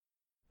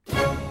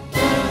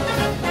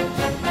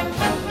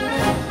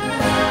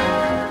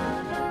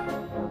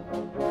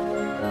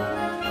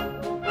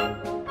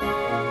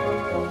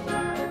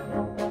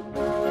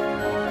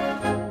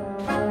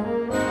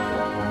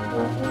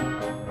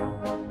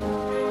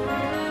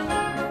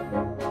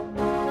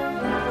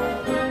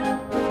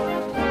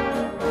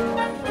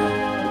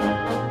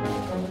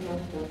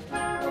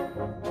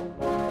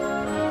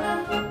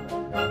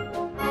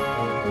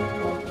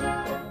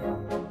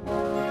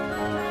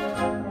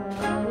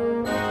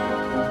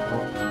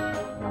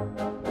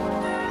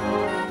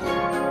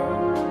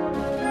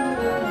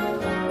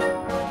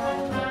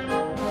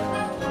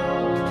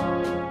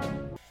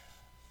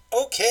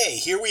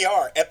Here we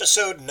are,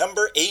 episode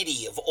number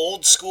 80 of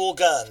Old School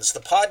Guns,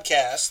 the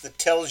podcast that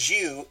tells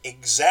you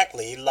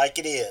exactly like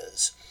it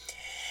is.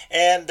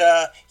 And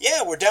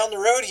we're down the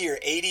road here,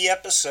 80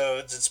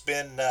 episodes. It's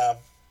been,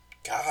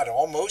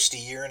 almost a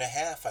year and a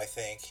half, I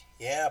think.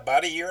 Yeah,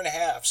 about a year and a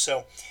half.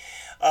 So,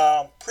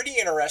 pretty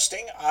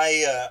interesting.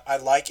 I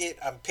like it.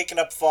 I'm picking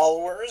up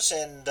followers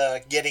and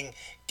getting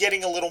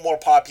a little more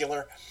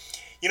popular.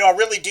 You know, I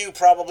really do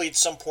probably at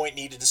some point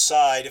need to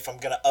decide if I'm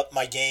going to up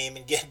my game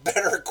and get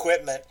better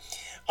equipment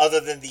other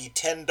than the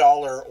 $10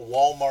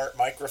 Walmart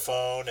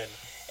microphone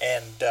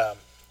and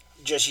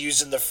just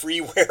using the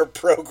freeware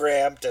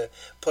program to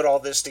put all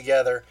this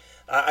together.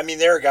 I mean,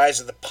 there are guys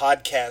with the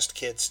podcast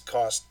kits that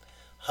cost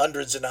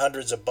hundreds and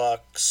hundreds of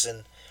bucks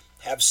and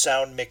have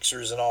sound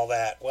mixers and all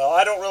that. Well,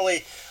 I don't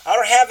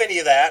have any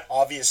of that,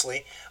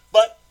 obviously,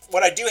 but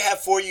what I do have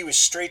for you is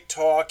straight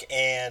talk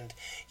and,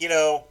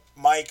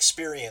 my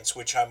experience,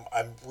 which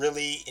I'm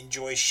really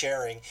enjoy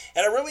sharing,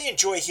 and I really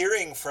enjoy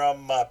hearing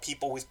from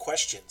people with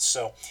questions.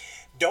 So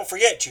don't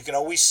forget, you can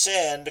always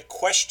send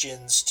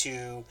questions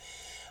to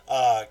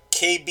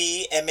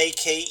kbmakel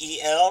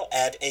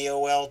at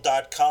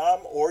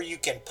aol.com, or you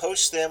can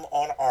post them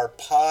on our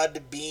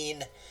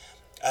Podbean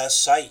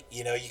site.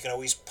 You can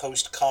always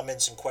post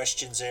comments and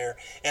questions there,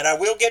 and I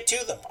will get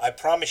to them, I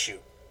promise you.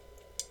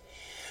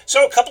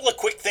 So a couple of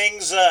quick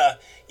things,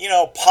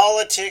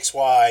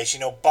 politics-wise,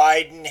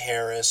 Biden,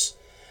 Harris,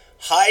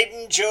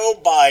 hiding Joe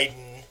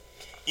Biden,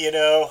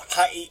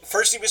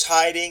 first he was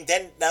hiding,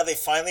 then now they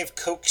finally have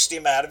coaxed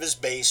him out of his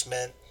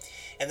basement,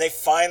 and they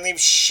finally have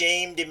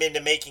shamed him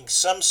into making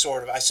some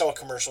sort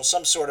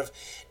of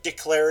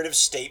declarative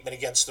statement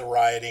against the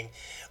rioting.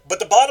 But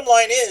the bottom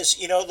line is,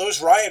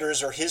 those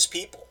rioters are his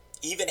people.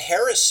 Even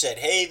Harris said,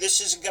 "Hey,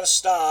 this isn't going to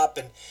stop,"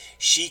 and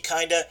she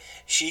kind of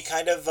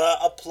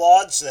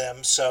applauds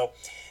them. So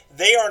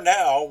they are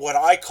now what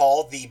I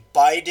call the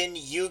Biden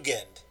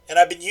Jugend, and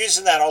I've been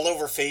using that not all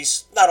over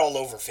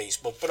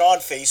Facebook, but on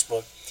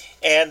Facebook,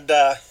 and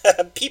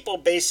people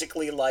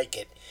basically like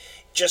it.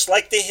 Just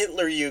like the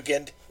Hitler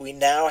Jugend, we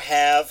now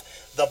have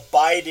the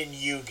Biden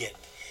Jugend,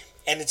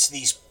 and it's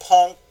these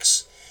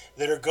punks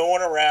that are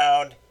going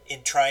around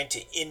and trying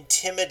to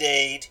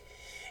intimidate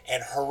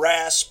and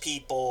harass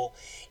people,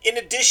 in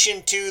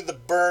addition to the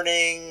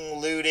burning,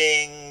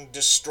 looting,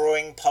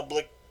 destroying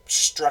public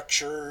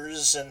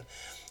structures, and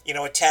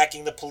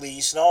attacking the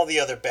police and all the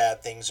other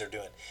bad things they're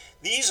doing.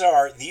 These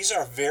are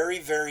very,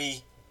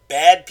 very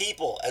bad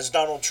people, as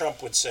Donald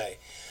Trump would say.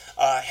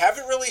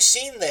 Haven't really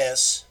seen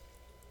this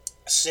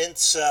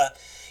since the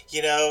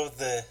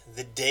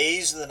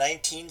days of the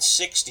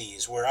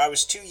 1960s, where I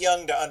was too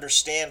young to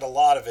understand a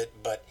lot of it,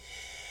 but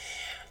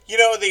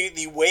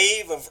the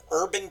wave of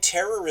urban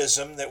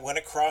terrorism that went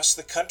across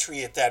the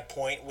country at that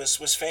point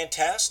was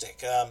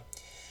fantastic.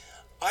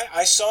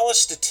 I saw a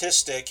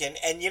statistic,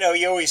 and you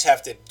always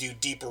have to do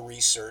deeper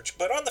research,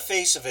 but on the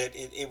face of it,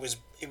 it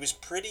was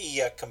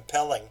pretty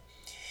compelling.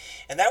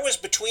 And that was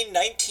between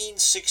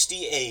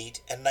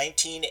 1968 and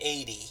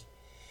 1980,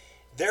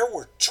 there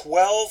were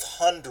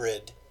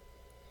 1,200,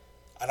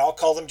 and I'll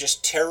call them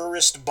just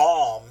terrorist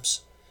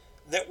bombs,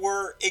 that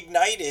were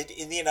ignited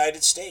in the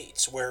United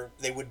States, where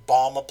they would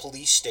bomb a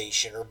police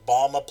station or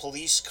bomb a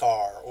police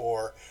car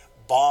or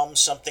bomb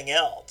something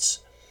else.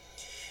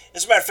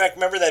 As a matter of fact,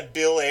 remember that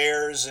Bill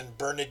Ayers and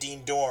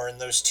Bernardine Dohrn,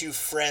 those two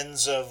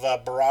friends of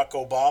Barack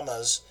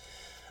Obama's,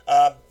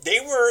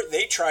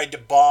 they tried to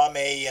bomb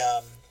a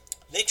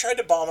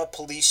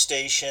police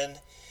station,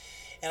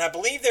 and I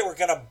believe they were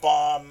going to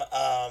bomb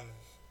a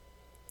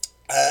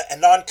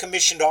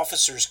non-commissioned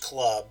officers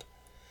club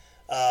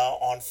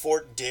on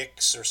Fort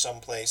Dix or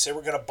someplace. They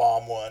were going to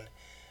bomb one.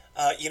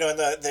 And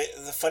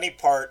the funny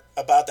part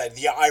about that,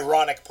 the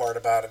ironic part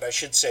about it, I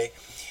should say,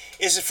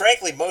 is that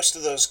frankly most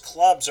of those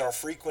clubs are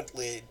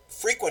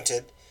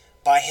frequented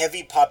by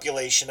heavy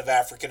population of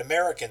African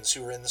Americans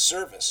who are in the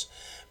service,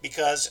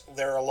 because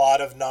there are a lot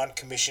of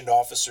non-commissioned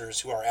officers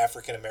who are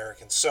African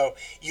Americans. So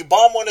you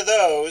bomb one of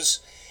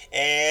those,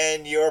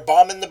 and you're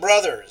bombing the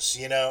brothers.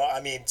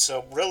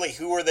 So really,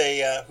 who are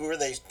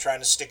they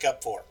trying to stick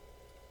up for?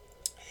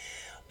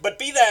 But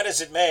be that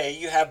as it may,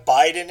 you have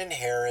Biden and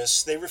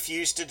Harris. They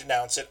refuse to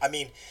denounce it. I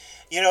mean,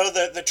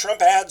 the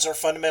Trump ads are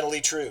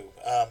fundamentally true.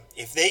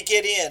 If they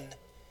get in,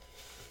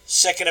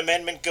 Second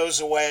Amendment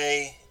goes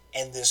away,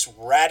 and this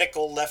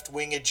radical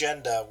left-wing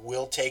agenda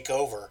will take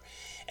over,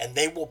 and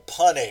they will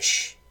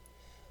punish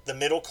the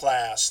middle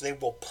class. They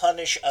will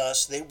punish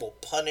us. They will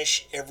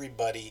punish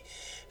everybody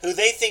who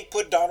they think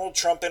put Donald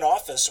Trump in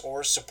office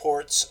or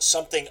supports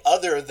something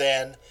other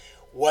than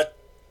what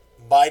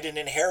Biden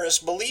and Harris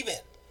believe in.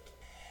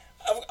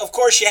 Of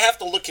course, you have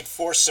to look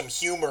for some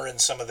humor in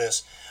some of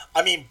this.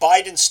 I mean,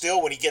 Biden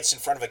still, when he gets in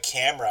front of a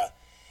camera,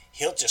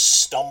 he'll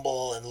just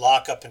stumble and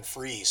lock up and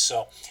freeze.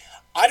 So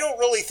I don't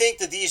really think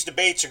that these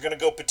debates are going to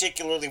go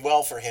particularly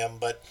well for him,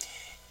 but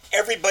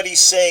everybody's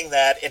saying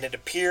that, and it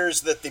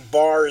appears that the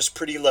bar is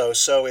pretty low.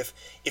 So if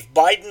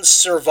Biden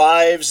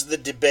survives the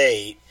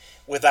debate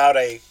without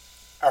a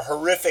a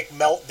horrific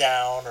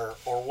meltdown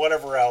or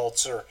whatever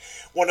else, or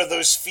one of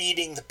those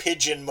feeding the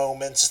pigeon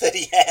moments that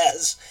he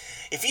has.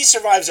 If he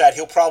survives that,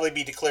 he'll probably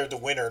be declared the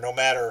winner no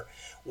matter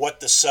what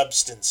the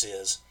substance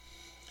is.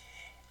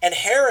 And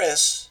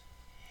Harris,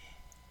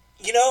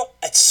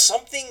 it's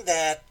something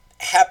that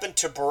happened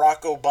to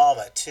Barack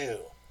Obama too.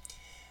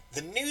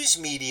 The news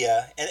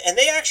media, and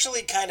they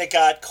actually kind of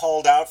got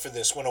called out for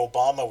this when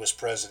Obama was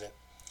president.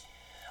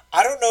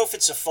 I don't know if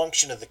it's a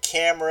function of the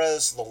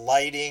cameras, the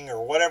lighting,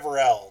 or whatever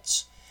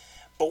else,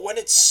 but when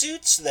it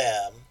suits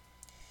them,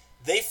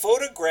 they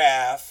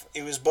photograph,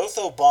 it was both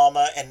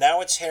Obama and now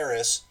it's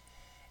Harris,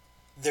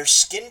 their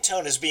skin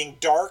tone as being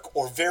dark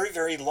or very,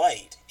 very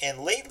light. And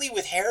lately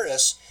with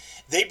Harris,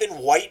 they've been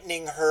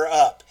whitening her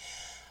up.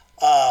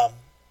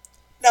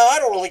 Now, I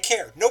don't really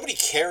care. Nobody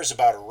cares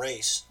about her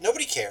race.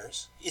 Nobody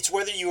cares. It's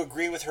whether you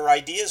agree with her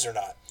ideas or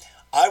not.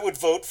 I would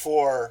vote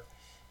for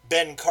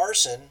Ben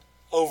Carson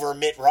over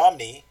Mitt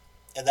Romney,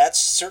 and that's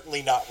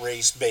certainly not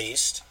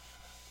race-based.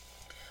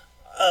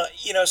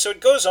 So it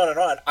goes on and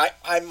on.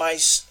 My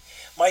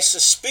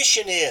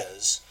suspicion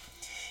is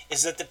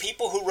that the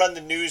people who run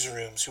the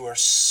newsrooms, who are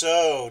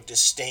so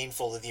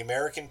disdainful of the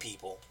American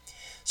people,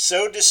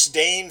 so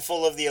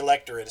disdainful of the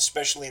electorate,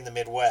 especially in the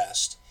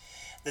Midwest,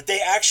 that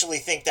they actually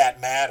think that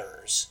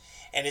matters,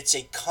 and it's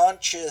a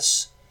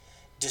conscious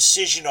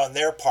decision on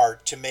their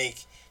part to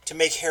make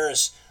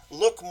Harris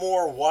look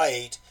more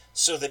white,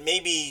 so that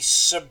maybe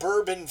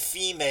suburban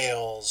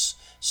females,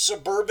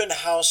 suburban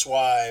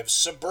housewives,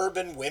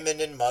 suburban women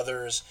and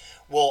mothers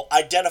will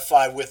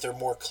identify with her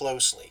more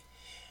closely.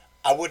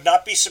 I would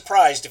not be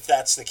surprised if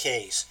that's the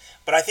case,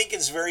 but I think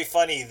it's very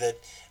funny that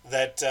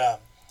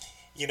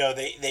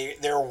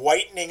they're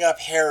whitening up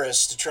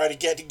Harris to try to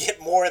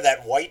get more of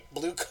that white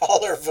blue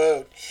collar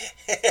vote,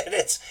 and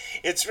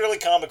it's really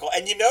comical.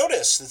 And you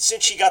notice that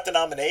since she got the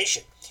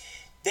nomination,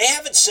 they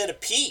haven't said a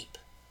peep.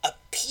 A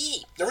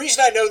peep. The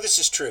reason I know this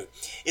is true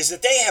is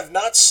that they have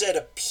not said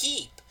a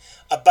peep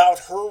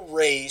about her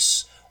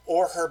race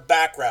or her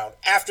background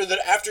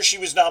after she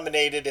was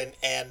nominated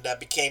and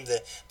became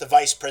the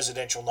vice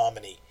presidential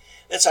nominee.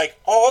 It's like,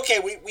 oh, okay,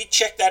 we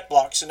checked that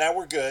block, so now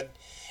we're good.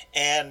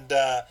 And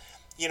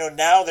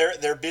now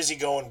they're busy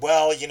going,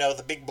 well,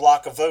 the big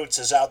block of votes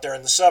is out there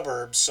in the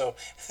suburbs, so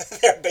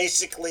they're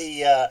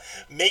basically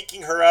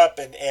making her up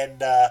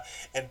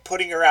and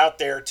putting her out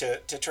there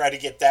to try to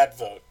get that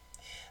vote.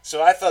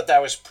 So I thought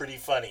that was pretty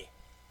funny.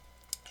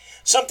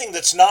 Something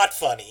that's not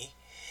funny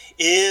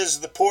is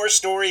the poor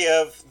story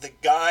of the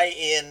guy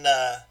in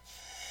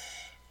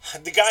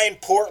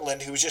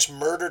Portland who was just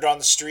murdered on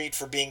the street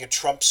for being a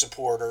Trump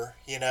supporter.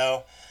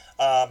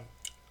 I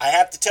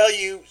have to tell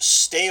you,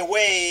 stay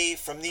away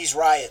from these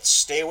riots.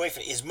 Stay away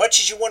from as much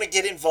as you want to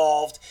get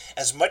involved,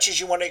 as much as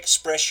you want to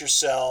express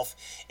yourself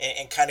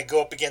and kind of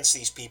go up against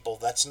these people.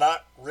 That's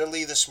not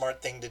really the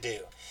smart thing to do.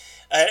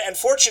 And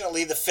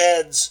fortunately, the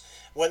feds,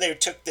 when they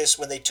took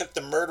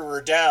the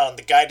murderer down,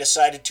 the guy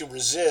decided to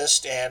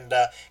resist and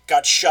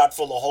got shot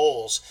full of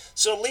holes.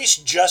 So at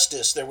least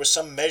there was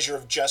some measure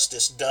of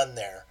justice done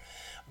there.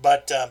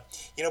 But,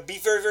 be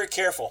very, very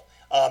careful.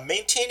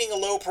 Maintaining a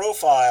low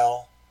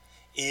profile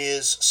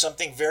is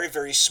something very,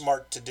 very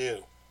smart to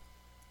do.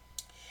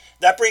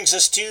 That brings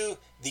us to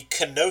the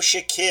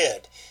Kenosha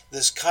Kid,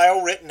 this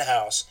Kyle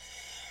Rittenhouse.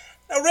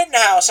 Now,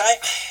 Rittenhouse, I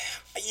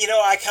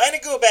kind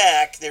of go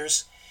back.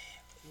 There's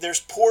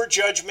poor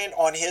judgment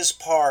on his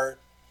part,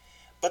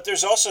 but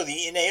there's also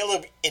the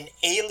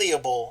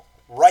inalienable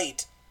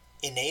right.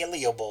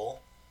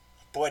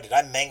 Boy, did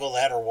I mangle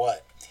that or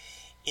what?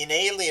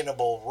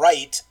 Inalienable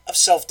right of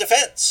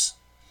self-defense.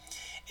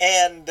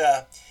 And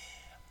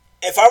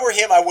if I were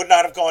him, I would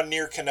not have gone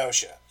near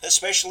Kenosha,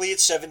 especially at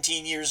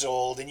 17 years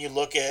old. And you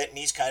look at it, and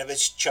he's kind of a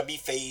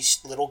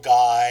chubby-faced little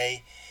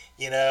guy,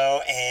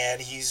 and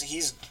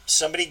he's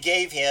somebody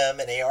gave him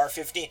an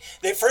AR-15.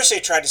 First they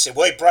tried to say,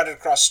 well, he brought it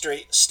across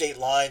state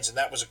lines, and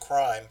that was a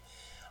crime.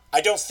 I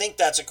don't think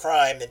that's a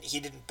crime, and he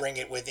didn't bring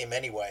it with him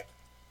anyway.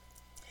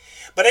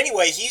 But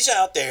anyway, he's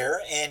out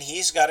there, and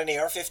he's got an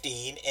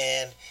AR-15,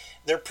 and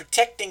they're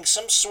protecting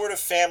some sort of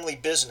family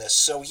business,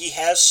 so he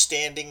has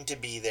standing to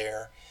be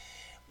there.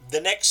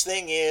 The next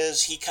thing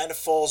is he kind of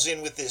falls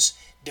in with this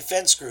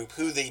defense group,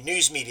 who the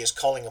news media is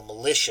calling a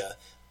militia.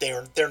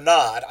 They're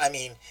not. I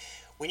mean,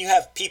 when you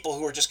have people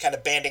who are just kind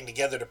of banding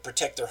together to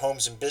protect their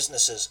homes and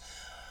businesses,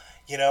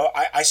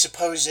 I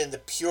suppose in the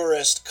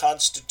purest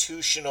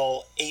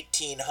constitutional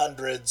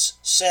 1800s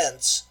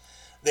sense,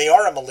 they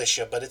are a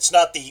militia, but it's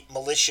not the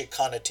militia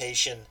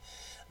connotation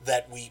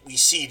that we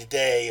see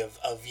today of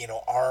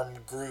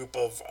armed group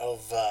of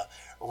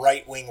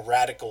right-wing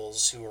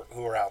radicals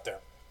who are out there.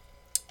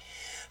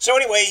 So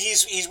anyway,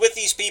 he's with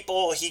these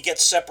people. He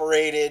gets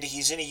separated.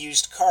 He's in a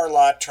used car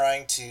lot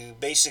trying to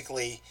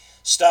basically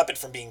stop it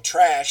from being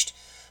trashed.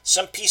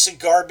 Some piece of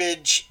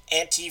garbage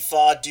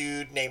Antifa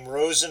dude named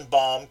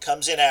Rosenbaum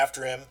comes in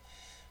after him.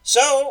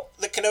 So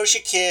the Kenosha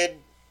Kid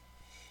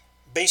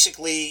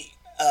basically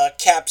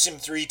caps him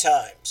 3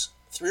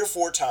 or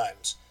 4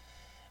 times.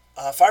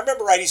 If I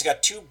remember right, he's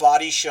got 2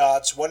 body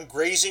shots, one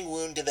grazing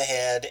wound to the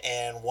head,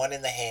 and one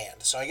in the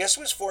hand. So I guess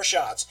it was 4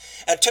 shots,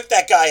 and took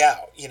that guy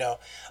out.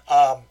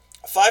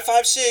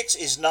 5.56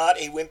 is not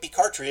a wimpy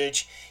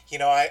cartridge.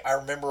 I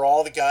remember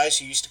all the guys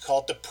who used to call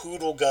it the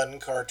poodle gun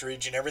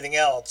cartridge and everything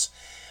else.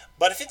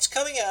 But if it's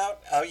coming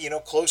out,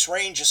 close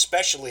range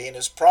especially, and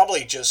is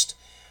probably just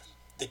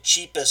the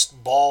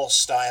cheapest ball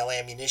style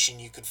ammunition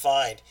you could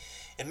find,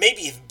 and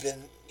maybe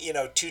even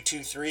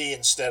 223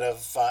 instead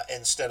of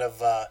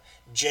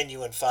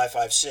genuine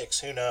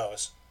 5.56. Who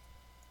knows?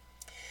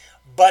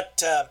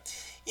 But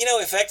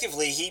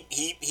effectively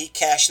he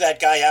cashed that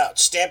guy out,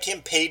 stamped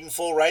him paid in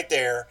full right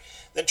there,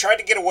 then tried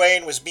to get away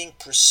and was being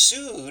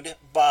pursued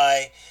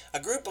by a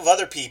group of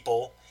other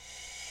people.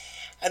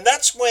 And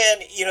that's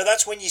when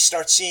you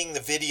start seeing the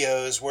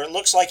videos where it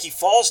looks like he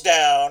falls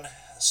down,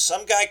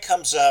 some guy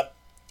comes up,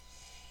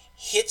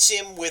 hits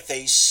him with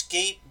a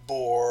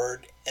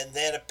skateboard, and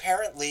then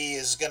apparently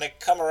is going to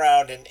come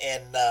around and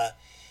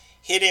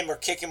hit him or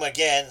kick him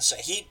again. So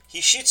he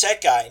shoots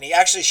that guy, and he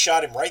actually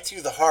shot him right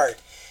through the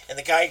heart. And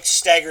the guy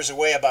staggers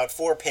away about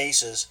 4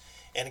 paces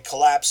and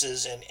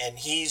collapses, and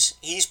he's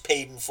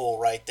paid in full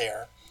right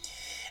there.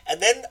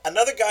 And then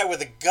another guy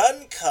with a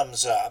gun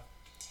comes up,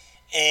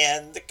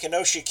 and the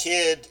Kenosha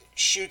Kid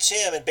shoots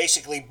him and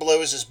basically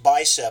blows his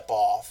bicep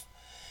off.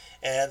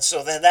 And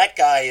so then that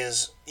guy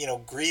is,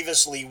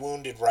 grievously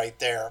wounded right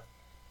there.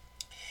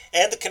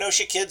 And the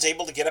Kenosha Kid's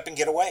able to get up and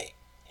get away.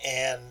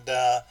 And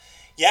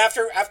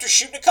after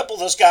shooting a couple of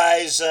those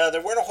guys,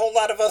 there weren't a whole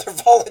lot of other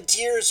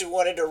volunteers who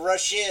wanted to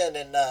rush in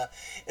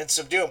and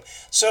subdue them.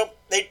 So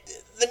the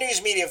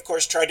news media, of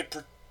course, tried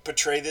to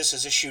portray this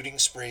as a shooting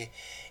spree.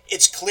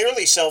 It's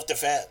clearly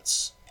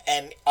self-defense.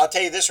 And I'll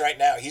tell you this right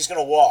now, he's going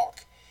to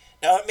walk.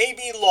 Now, it may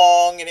be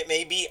long and it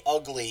may be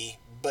ugly,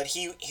 but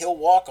he'll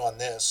walk on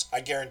this.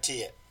 I guarantee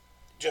it.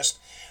 Just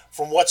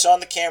from what's on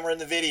the camera in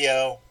the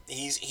video,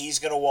 he's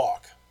going to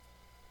walk.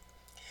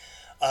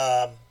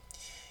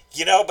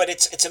 But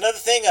it's another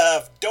thing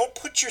of don't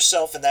put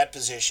yourself in that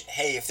position.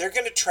 Hey, if they're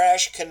going to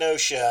trash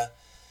Kenosha,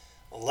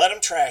 let them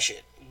trash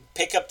it.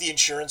 Pick up the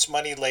insurance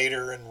money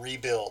later and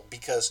rebuild.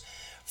 Because,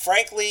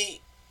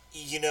 frankly,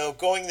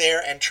 going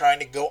there and trying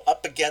to go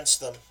up against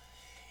them,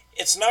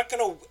 it's not going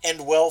to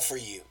end well for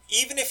you.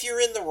 Even if you're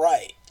in the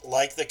right,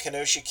 like the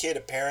Kenosha Kid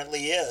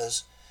apparently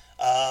is,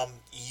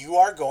 you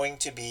are going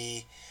to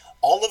be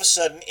all of a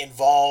sudden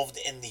involved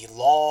in the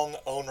long,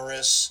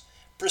 onerous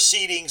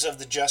proceedings of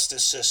the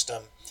justice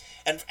system.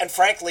 And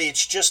frankly,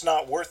 it's just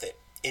not worth it.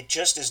 It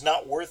just is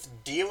not worth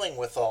dealing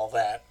with all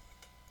that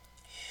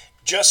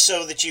just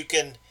so that you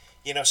can,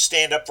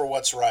 stand up for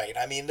what's right.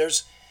 I mean,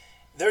 there's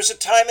a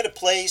time and a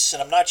place,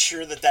 and I'm not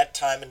sure that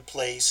time and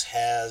place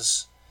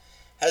has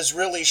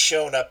really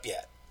shown up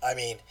yet. I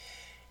mean,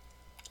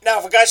 now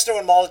if a guy's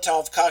throwing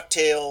Molotov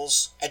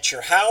cocktails at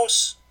your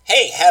house,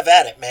 hey, have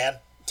at it, man.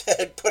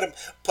 put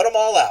them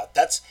all out.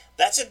 That's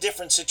a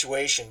different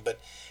situation. But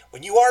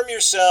when you arm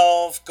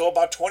yourself, go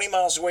about 20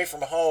 miles away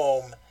from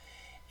home,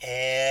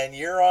 and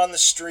you're on the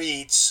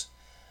streets,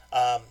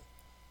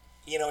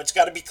 it's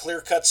got to be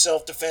clear-cut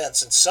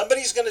self-defense. And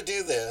somebody's going to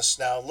do this.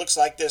 Now, it looks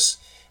like this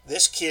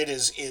kid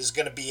is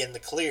going to be in the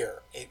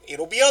clear.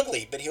 It'll be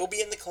ugly, but he'll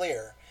be in the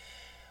clear.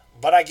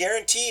 But I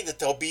guarantee that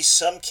there'll be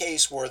some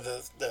case where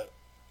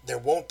there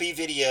won't be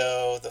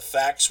video, the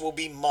facts will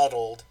be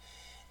muddled,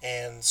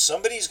 and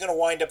somebody's going to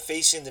wind up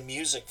facing the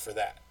music for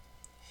that.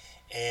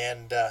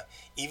 And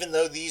even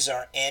though these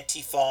are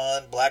Antifa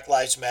and Black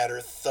Lives Matter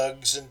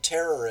thugs and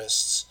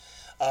terrorists,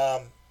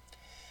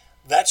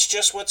 that's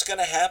just what's going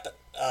to happen.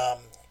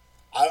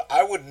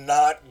 I would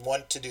not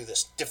want to do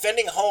this.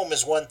 Defending home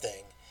is one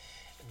thing.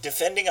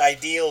 Defending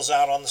ideals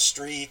out on the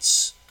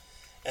streets,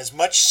 as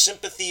much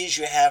sympathy as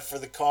you have for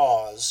the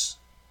cause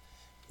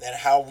and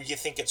how you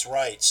think it's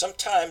right.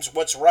 Sometimes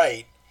what's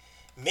right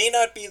may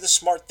not be the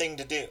smart thing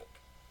to do.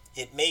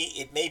 It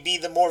may be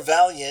the more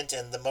valiant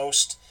and the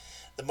most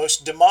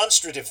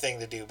demonstrative thing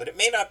to do, but it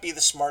may not be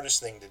the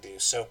smartest thing to do.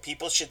 So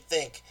people should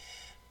think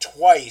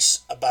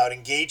twice about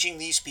engaging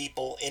these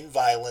people in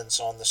violence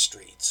on the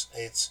streets.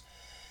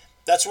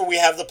 That's what we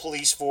have the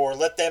police for.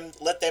 Let them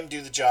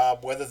do the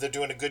job, whether they're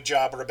doing a good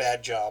job or a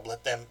bad job.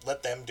 Let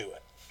them do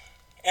it.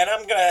 And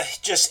I'm going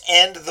to just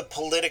end the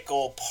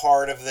political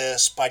part of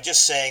this by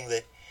just saying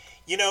that,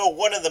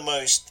 one of the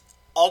most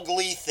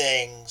ugly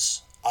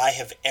things I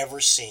have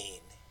ever seen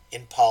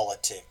in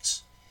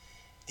politics,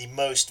 the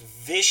most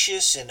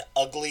vicious and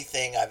ugly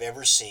thing I've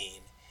ever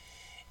seen,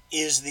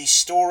 is the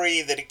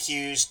story that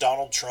accused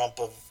Donald Trump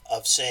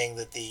of saying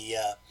that the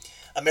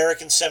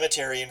American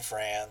cemetery in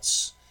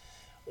France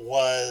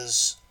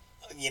was,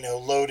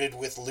 loaded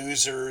with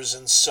losers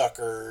and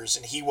suckers,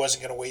 and he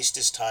wasn't going to waste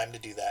his time to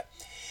do that.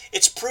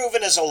 It's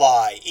proven as a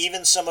lie.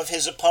 Even some of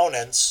his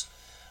opponents,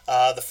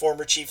 the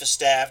former chief of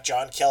staff,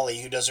 John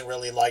Kelly, who doesn't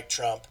really like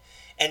Trump,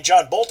 and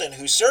John Bolton,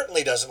 who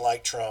certainly doesn't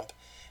like Trump,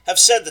 have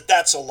said that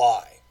that's a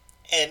lie.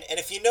 And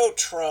if you know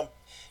Trump,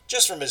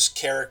 just from his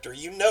character,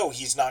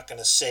 he's not going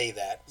to say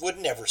that, would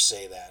never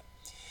say that.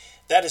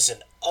 That is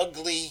an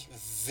ugly,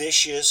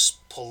 vicious,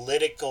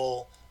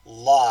 political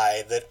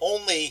lie that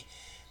only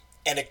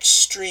an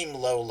extreme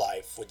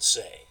lowlife would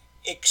say.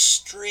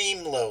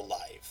 Extreme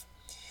lowlife.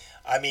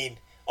 I mean,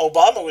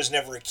 Obama was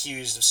never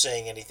accused of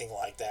saying anything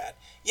like that.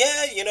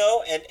 Yeah,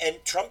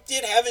 and Trump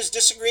did have his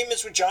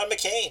disagreements with John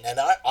McCain, and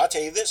I'll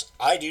tell you this,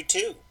 I do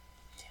too.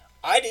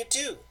 I do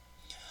too.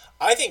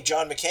 I think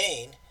John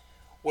McCain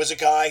was a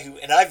guy who,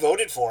 and I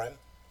voted for him.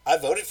 I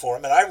voted for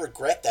him, and I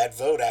regret that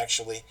vote,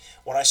 actually,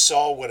 when I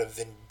saw what a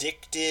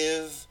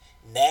vindictive,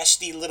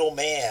 nasty little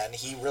man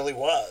he really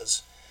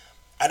was.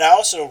 And I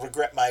also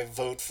regret my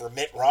vote for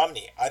Mitt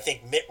Romney. I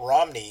think Mitt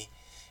Romney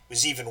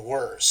was even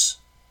worse.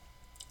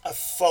 A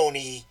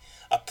phony,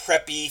 a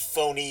preppy,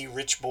 phony,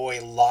 rich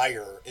boy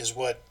liar is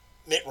what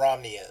Mitt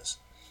Romney is.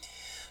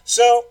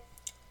 So,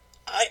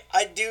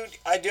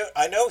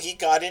 I know he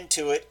got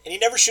into it, and he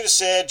never should have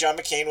said John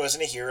McCain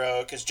wasn't a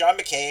hero, because John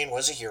McCain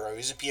was a hero. He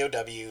was a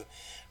POW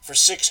for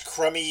 6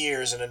 crummy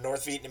years in a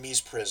North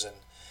Vietnamese prison.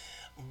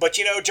 But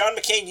John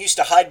McCain used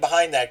to hide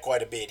behind that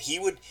quite a bit. He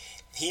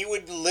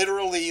would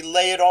literally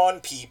lay it on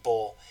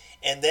people,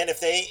 and then if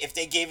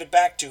they gave it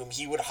back to him,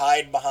 he would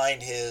hide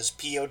behind his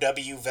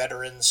POW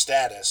veteran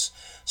status.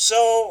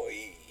 So,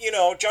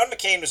 John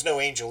McCain was no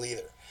angel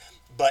either.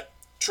 But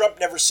Trump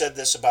never said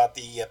this about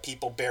the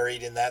people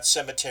buried in that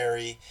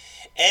cemetery,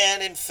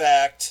 and in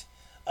fact,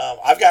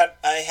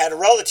 I had a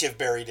relative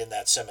buried in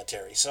that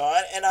cemetery. So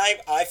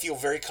I feel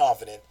very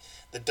confident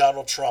that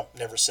Donald Trump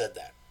never said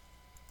that.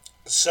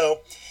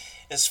 So,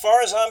 as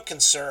far as I'm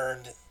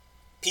concerned,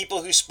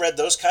 people who spread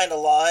those kind of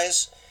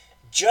lies,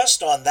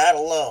 just on that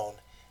alone,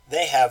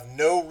 they have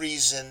no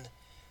reason,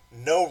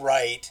 no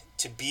right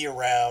to be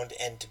around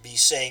and to be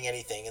saying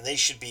anything, and they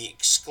should be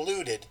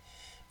excluded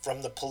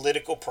from the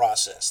political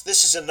process.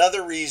 This is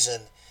another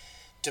reason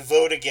to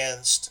vote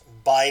against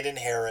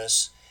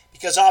Biden-Harris,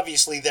 because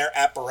obviously their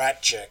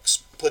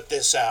apparatchiks put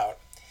this out,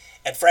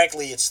 and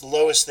frankly, it's the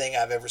lowest thing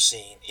I've ever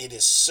seen. It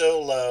is so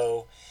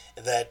low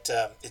that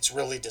it's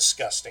really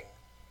disgusting.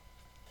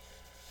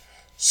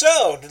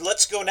 So,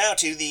 let's go now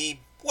to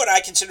what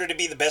I consider to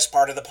be the best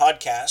part of the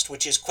podcast,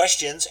 which is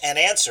questions and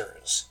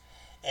answers.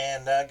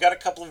 And I've got a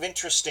couple of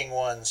interesting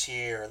ones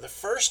here. The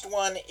first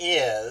one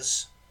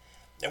is,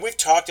 and we've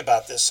talked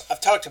about this,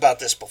 I've talked about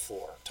this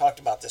before.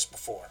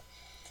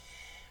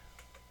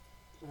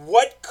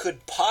 What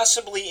could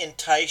possibly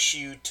entice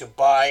you to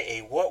buy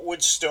a What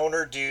Would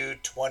Stoner Do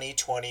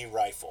 2020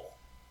 rifle?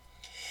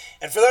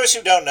 And for those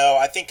who don't know,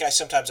 I think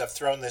I've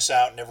thrown this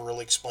out and never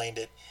really explained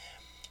it.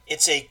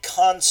 It's a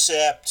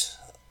concept,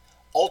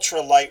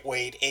 ultra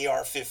lightweight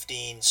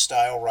AR-15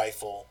 style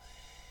rifle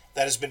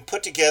that has been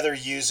put together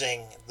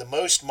using the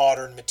most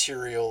modern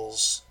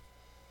materials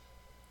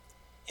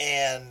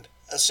and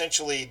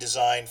essentially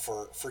designed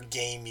for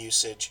game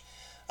usage.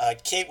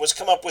 Kate was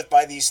come up with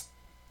by these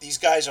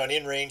guys on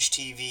InRange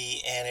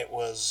TV, and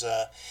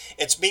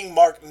it's being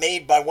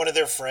made by one of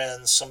their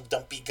friends, some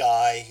dumpy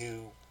guy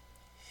who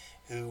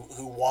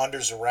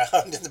wanders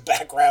around in the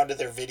background of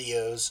their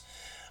videos.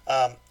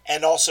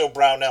 And also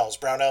Brownells.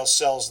 Brownells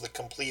sells the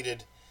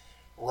completed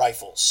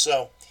rifles.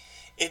 So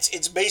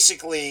it's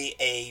basically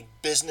a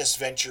business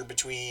venture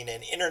between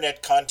an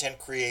internet content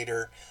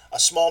creator, a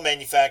small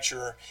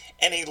manufacturer,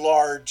 and a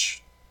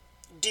large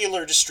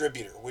dealer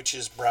distributor, which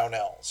is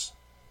Brownells.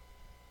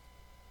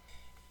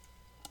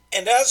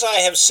 And as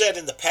I have said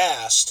in the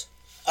past,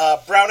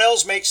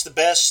 Brownells makes the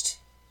best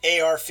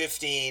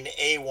AR-15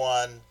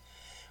 A1,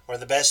 or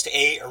the best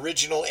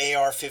original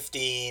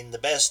AR-15, the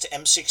best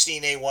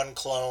M16A1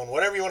 clone,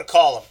 whatever you want to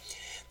call them.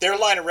 Their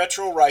line of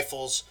retro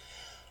rifles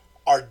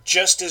are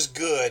just as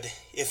good,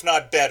 if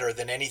not better,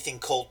 than anything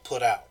Colt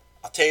put out.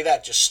 I'll tell you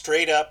that, just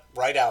straight up,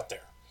 right out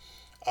there.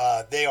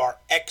 They are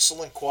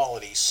excellent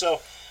quality.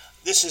 So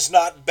this is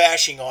not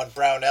bashing on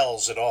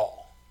Brownells at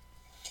all.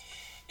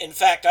 In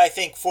fact, I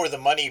think for the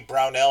money,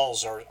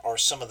 Brownells are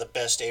some of the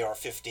best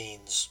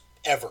AR-15s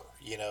ever.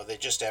 They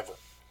just ever.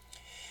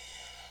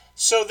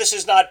 So this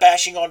is not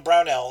bashing on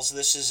Brownells.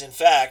 This is, in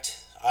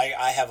fact,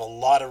 I have a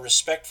lot of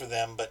respect for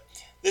them. But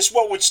this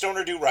What Would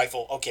Stoner Do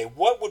rifle, okay,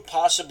 what would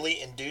possibly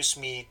induce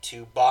me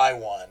to buy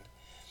one?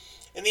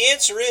 And the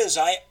answer is,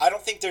 I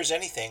don't think there's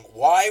anything.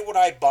 Why would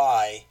I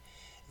buy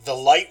the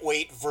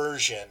lightweight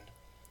version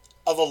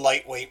of a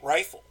lightweight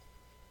rifle?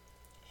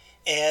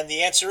 And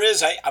the answer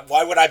is,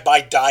 why would I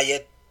buy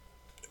Diet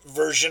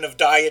version of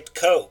Diet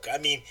Coke? I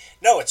mean,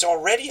 no, it's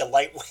already a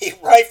lightweight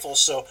rifle,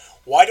 so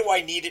why do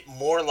I need it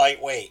more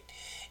lightweight?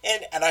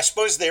 And I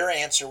suppose their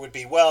answer would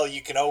be, well,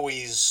 you can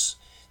always,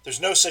 there's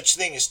no such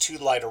thing as too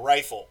light a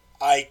rifle.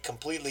 I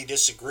completely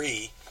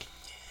disagree.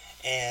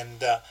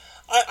 And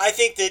I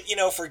think that,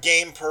 for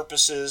game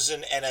purposes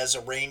and as a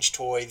range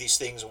toy, these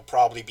things will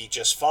probably be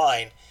just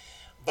fine.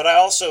 But I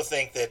also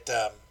think that,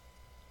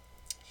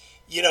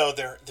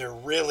 there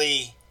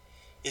really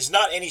is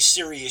not any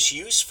serious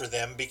use for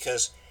them,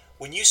 because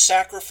when you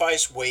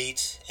sacrifice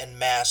weight and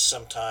mass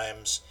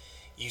sometimes,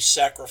 you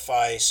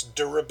sacrifice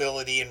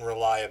durability and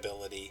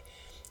reliability.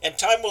 And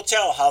time will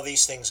tell how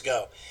these things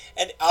go.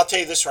 And I'll tell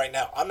you this right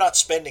now, I'm not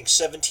spending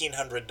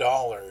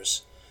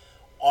 $1,700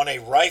 on a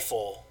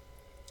rifle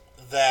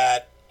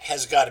that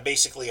has got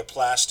basically a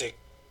plastic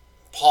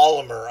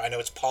polymer. I know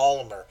it's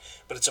polymer,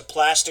 but it's a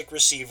plastic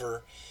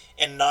receiver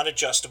and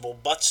non-adjustable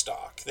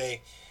buttstock.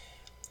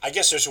 I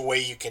guess there's a way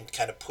you can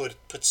kind of put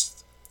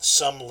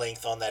some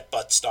length on that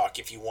buttstock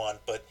if you want,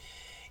 but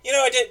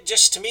it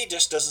just, to me,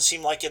 just doesn't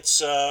seem like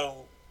it's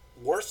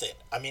worth it.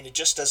 I mean, it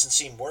just doesn't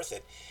seem worth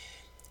it.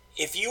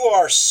 If you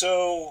are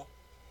so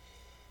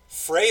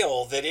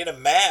frail that in a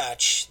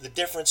match, the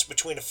difference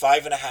between a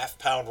 5.5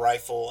 pound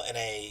rifle and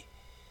a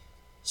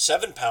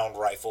 7 pound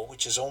rifle,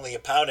 which is only a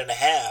pound and a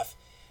half,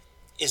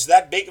 is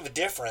that big of a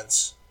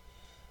difference,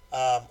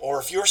 or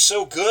if you're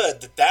so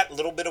good that that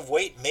little bit of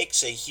weight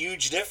makes a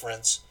huge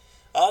difference,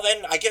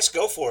 then I guess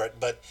go for it.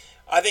 But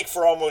I think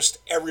for almost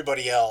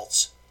everybody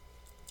else,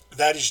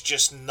 that is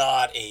just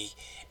not a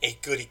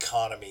good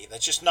economy.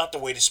 That's just not the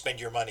way to spend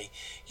your money.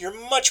 You're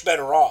much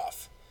better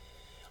off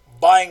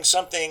buying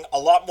something a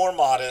lot more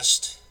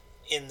modest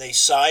in the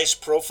size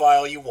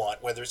profile you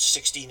want, whether it's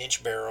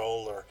 16-inch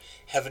barrel or,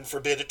 heaven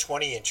forbid, a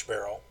 20-inch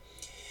barrel,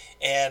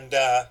 and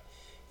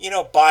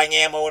buying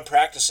ammo and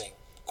practicing.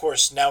 Of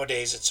course,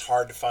 nowadays it's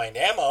hard to find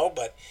ammo,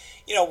 but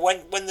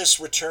when this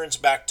returns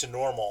back to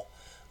normal,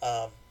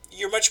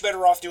 you're much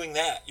better off doing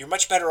that. You're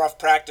much better off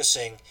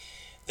practicing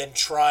than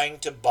trying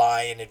to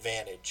buy an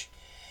advantage.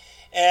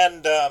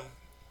 And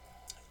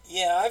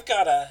I've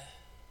got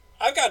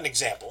an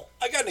example.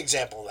 I got an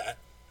example of that.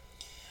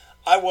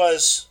 I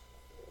was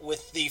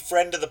with the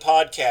friend of the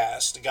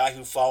podcast, a guy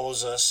who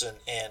follows us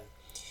and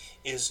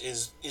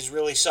is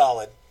really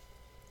solid.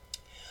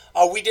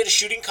 We did a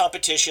shooting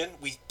competition.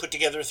 We put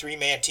together a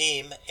 3-man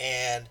team,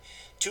 and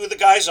 2 of the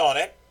guys on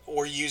it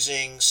were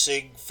using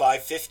SIG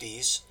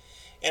 550s,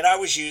 and I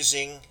was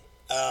using,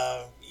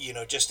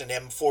 just an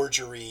M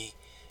forgery,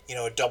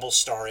 a double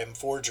star M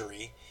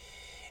forgery.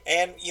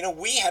 And,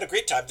 we had a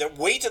great time. The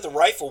weight of the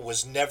rifle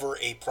was never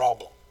a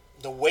problem.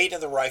 The weight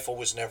of the rifle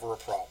was never a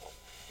problem.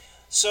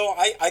 So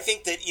I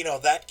think that,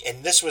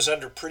 and this was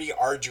under pretty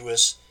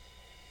arduous,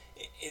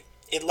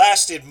 it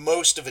lasted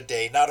most of a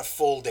day, not a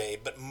full day,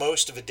 but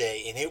most of a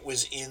day, and it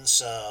was in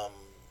some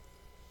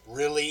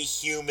really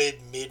humid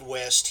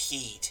Midwest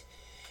heat.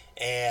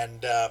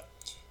 And,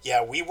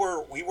 we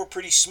were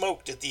pretty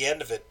smoked at the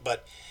end of it,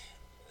 but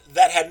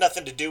that had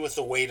nothing to do with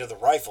the weight of the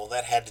rifle.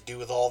 That had to do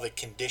with all the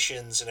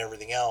conditions and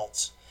everything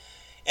else,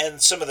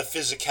 and some of the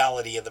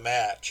physicality of the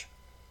match.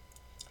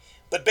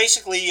 But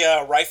basically,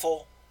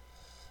 rifle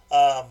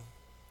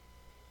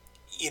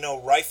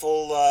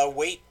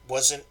weight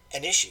wasn't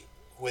an issue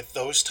with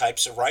those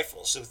types of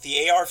rifles. So with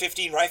the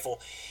AR-15 rifle,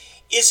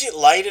 is it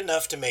light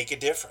enough to make a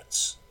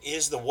difference?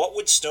 Is the What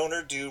Would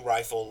Stoner Do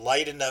rifle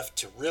light enough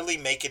to really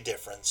make a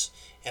difference?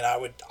 And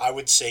I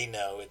would say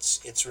no,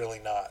 it's really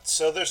not.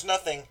 So there's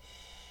nothing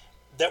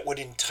that would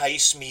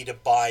entice me to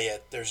buy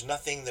it. There's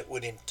nothing that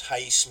would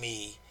entice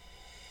me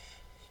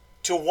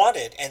to want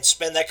it and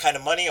spend that kind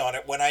of money on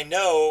it, when I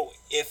know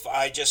if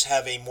I just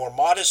have a more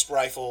modest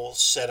rifle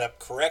set up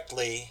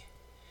correctly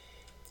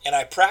and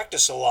I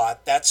practice a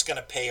lot, that's going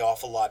to pay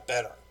off a lot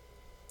better.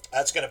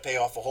 That's going to pay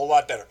off a whole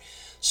lot better.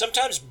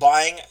 Sometimes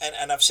buying,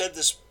 and I've said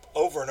this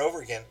over and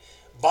over again,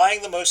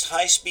 buying the most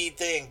high-speed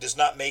thing does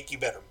not make you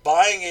better.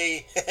 Buying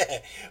a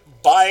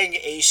buying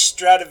a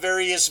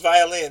Stradivarius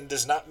violin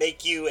does not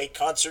make you a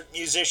concert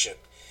musician,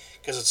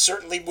 because it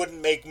certainly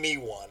wouldn't make me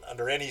one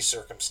under any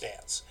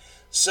circumstance.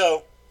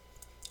 So,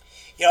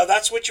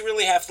 that's what you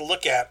really have to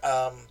look at.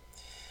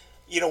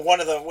 One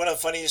of the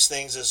funniest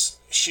things is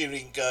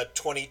shooting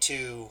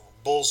 22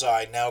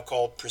 bullseye, now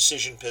called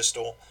precision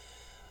pistol.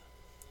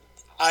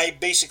 I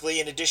basically,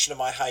 in addition to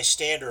my high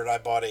standard, I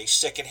bought a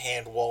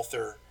secondhand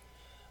Walther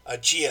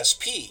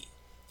GSP,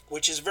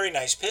 which is a very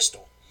nice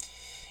pistol.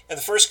 And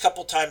the first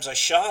couple times I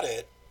shot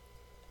it,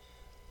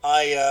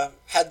 I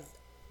had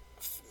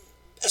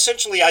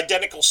essentially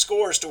identical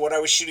scores to what I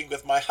was shooting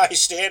with my high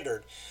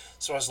standard.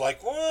 So I was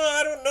like, well,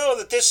 I don't know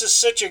that this is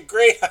such a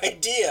great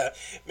idea.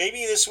 Maybe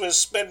this was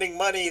spending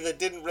money that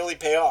didn't really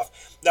pay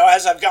off. Now,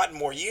 as I've gotten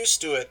more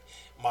used to it,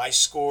 my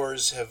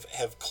scores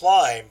have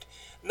climbed,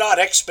 not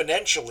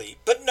exponentially,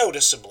 but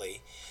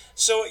noticeably.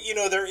 So,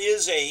 there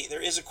is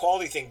a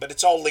quality thing, but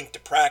it's all linked to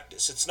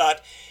practice. It's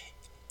not,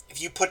 if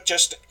you put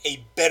just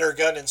a better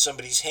gun in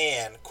somebody's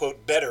hand,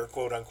 quote, better,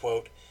 quote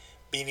unquote,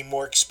 meaning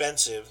more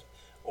expensive,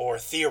 or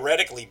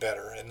theoretically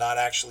better and not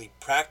actually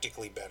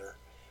practically better,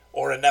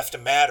 or enough to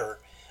matter,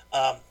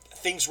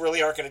 things really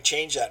aren't going to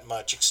change that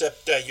much,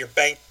 except your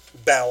bank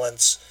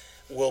balance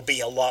will be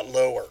a lot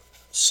lower.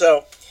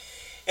 So,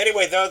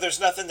 anyway, though, there's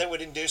nothing that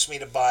would induce me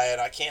to buy it.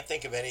 I can't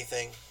think of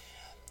anything.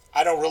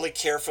 I don't really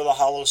care for the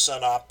Hollow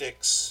Sun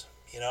optics.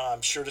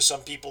 I'm sure to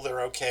some people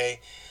they're okay.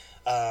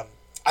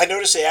 I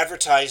notice they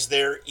advertise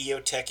their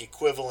EOTech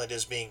equivalent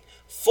as being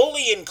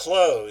fully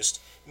enclosed,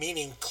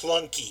 meaning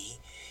clunky.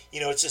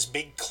 It's this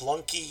big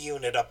clunky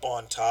unit up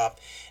on top.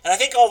 And I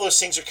think all those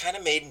things are kind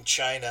of made in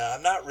China.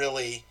 I'm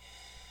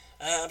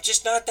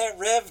just not that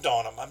revved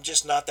on them. I'm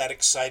just not that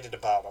excited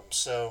about them.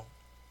 So,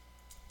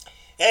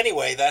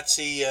 anyway, that's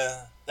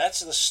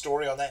the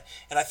story on that.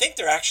 And I think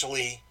they're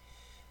actually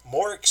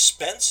more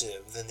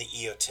expensive than the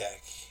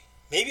EOTech.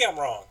 Maybe I'm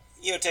wrong.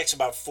 It takes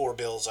about $4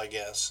 bills, I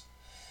guess.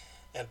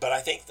 But I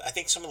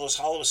think some of those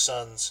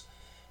Holosuns,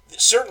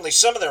 certainly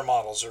some of their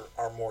models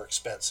are more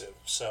expensive.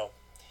 So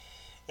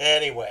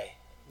anyway,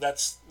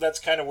 that's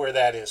kind of where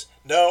that is.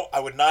 No, I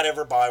would not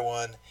ever buy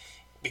one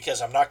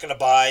because I'm not going to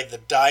buy the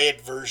diet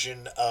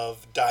version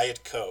of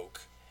Diet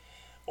Coke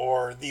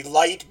or the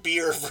light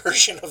beer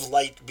version of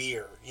light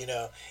beer.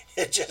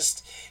 It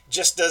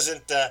just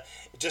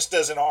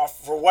doesn't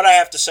offer for what I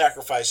have to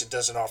sacrifice. It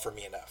doesn't offer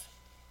me enough.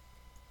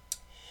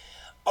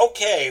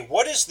 Okay,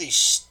 what is the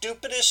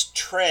stupidest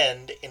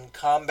trend in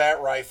combat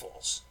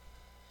rifles?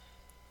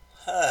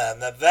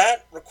 Now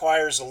that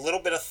requires a little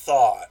bit of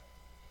thought.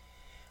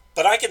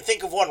 But I can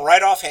think of one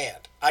right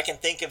offhand. I can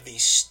think of the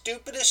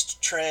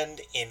stupidest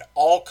trend in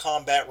all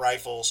combat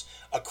rifles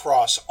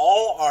across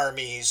all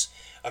armies,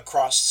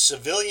 across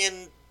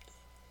civilian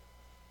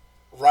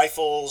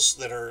rifles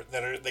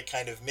that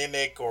kind of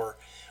mimic or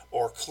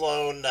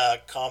clone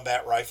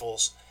combat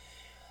rifles.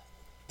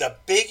 The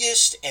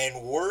biggest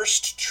and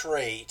worst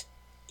trait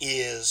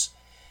is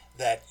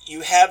that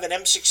you have an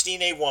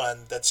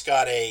M16A1 that's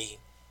got a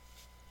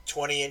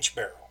 20-inch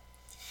barrel.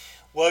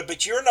 Well,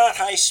 but you're not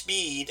high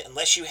speed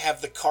unless you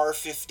have the CAR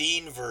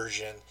 15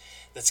 version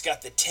that's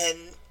got the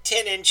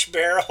 10-inch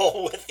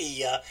barrel with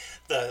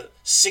the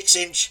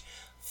 6-inch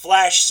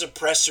flash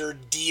suppressor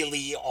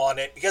dealy on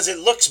it, because it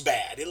looks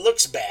bad. It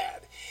looks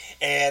bad.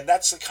 And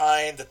that's the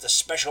kind that the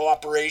special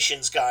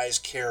operations guys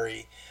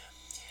carry.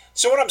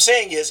 So what I'm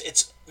saying is,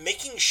 it's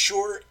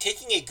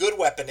taking a good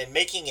weapon and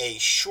making a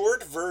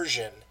short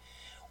version,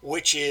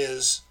 which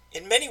is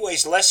in many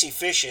ways less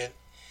efficient.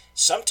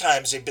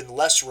 Sometimes they've been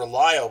less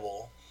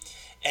reliable,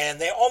 and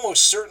they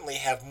almost certainly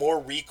have more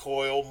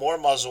recoil, more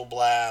muzzle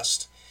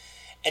blast,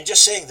 and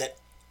just saying that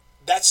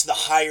that's the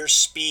higher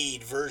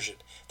speed version.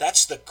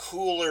 That's the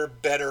cooler,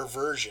 better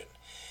version.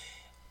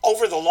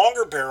 Over the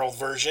longer barrel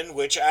version,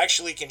 which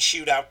actually can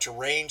shoot out to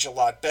range a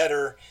lot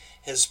better,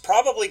 has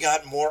probably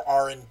got more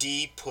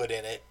R&D put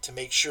in it to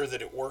make sure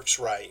that it works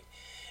right.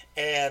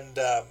 And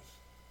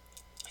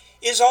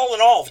is all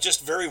in all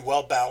just very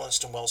well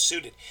balanced and well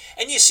suited.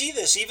 And you see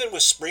this even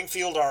with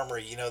Springfield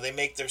Armory. They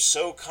make their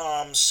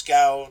SOCOM,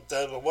 Scout,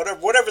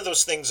 whatever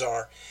those things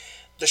are,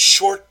 the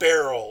short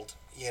barreled,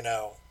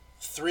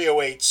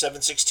 308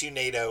 7.62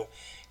 NATO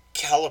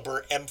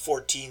caliber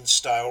M14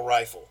 style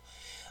rifle.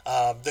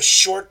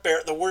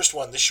 The worst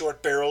one, the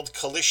short barreled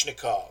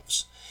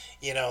Kalashnikovs.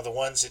 The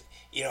ones that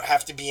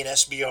have to be an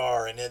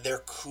SBR, and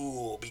they're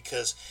cool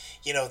because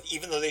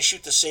even though they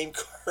shoot the same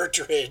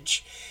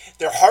cartridge,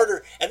 they're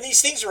harder, and these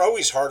things are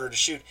always harder to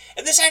shoot.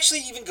 And this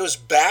actually even goes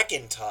back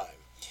in time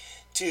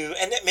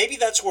and maybe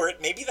that's where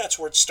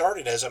it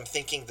started. As I'm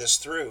thinking this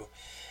through,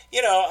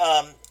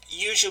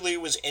 usually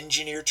it was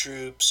engineer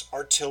troops,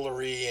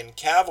 artillery, and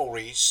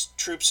cavalry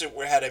troops that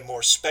had a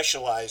more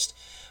specialized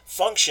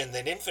function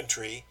than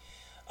infantry.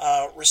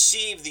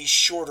 Receive these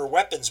shorter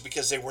weapons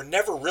because they were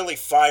never really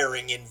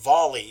firing in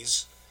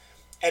volleys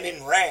and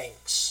in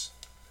ranks.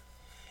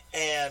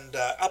 And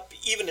up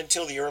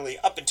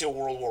until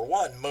World War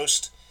I,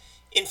 most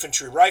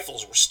infantry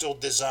rifles were still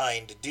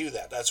designed to do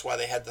that. That's why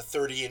they had the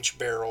 30-inch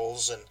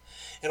barrels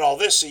and all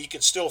this, so you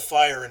could still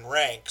fire in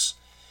ranks.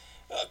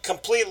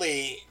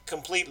 Completely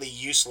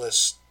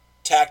useless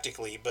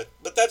tactically, but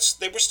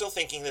they were still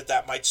thinking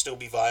that might still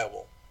be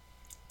viable.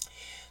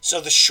 So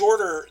the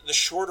shorter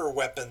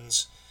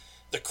weapons,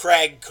 the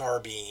Krag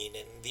carbine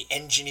and the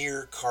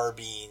engineer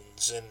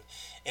carbines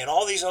and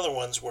all these other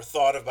ones were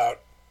thought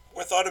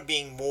of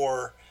being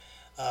more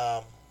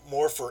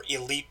for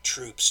elite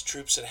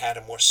troops that had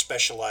a more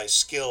specialized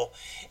skill,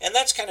 and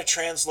that's kind of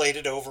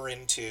translated over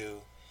into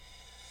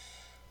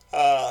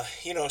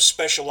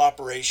special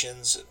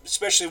operations,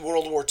 especially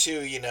World War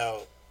II.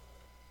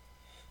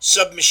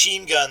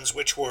 Submachine guns,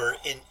 which were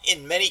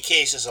in many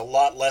cases a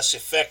lot less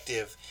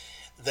effective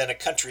than a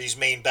country's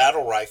main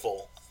battle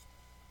rifle,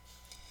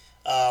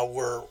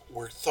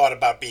 were thought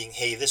about being,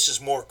 hey, this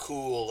is more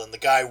cool, and the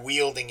guy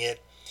wielding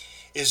it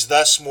is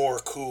thus more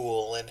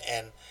cool, and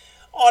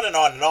on and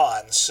on and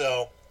on.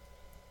 So,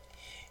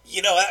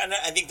 and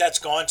I think that's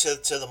gone to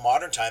the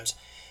modern times.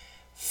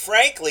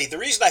 Frankly, the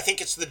reason I think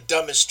it's the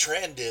dumbest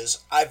trend is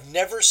I've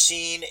never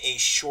seen a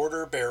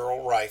shorter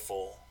barrel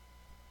rifle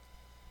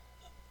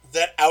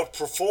that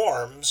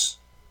outperforms,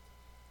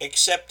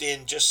 except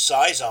in just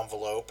size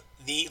envelope,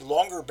 the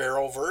longer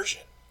barrel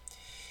version.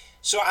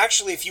 So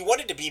actually, if you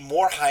wanted to be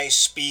more high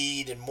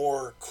speed and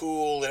more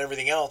cool and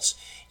everything else,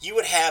 you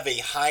would have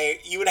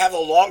a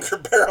longer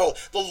barrel.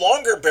 The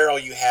longer barrel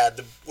you had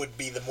would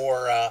be the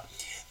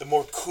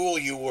more cool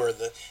you were.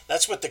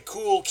 That's what the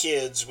cool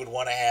kids would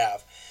want to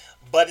have.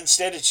 But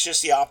instead, it's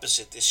just the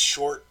opposite. This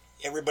short,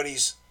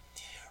 everybody's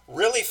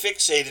really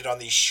fixated on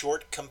these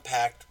short,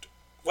 compact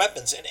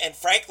weapons. And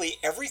frankly,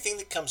 everything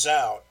that comes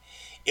out,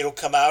 it'll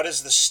come out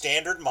as the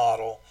standard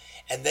model,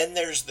 and then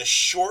there's the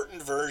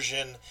shortened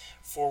version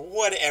for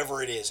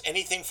whatever it is.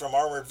 Anything from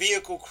armored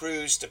vehicle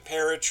crews to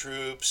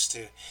paratroops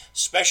to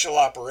special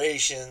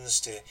operations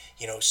to,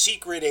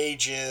 secret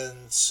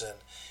agents and,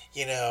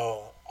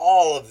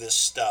 all of this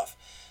stuff.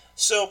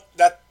 So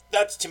that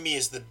to me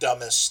is the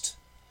dumbest,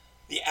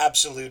 the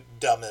absolute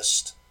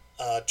dumbest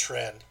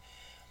trend.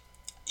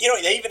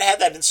 They even had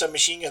that in some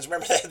machine guns.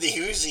 Remember that the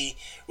Uzi,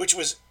 which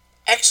was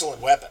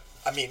excellent weapon.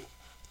 I mean,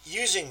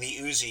 using the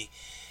Uzi,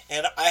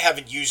 and I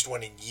haven't used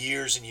one in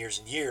years and years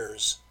and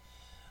years,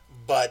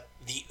 but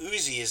the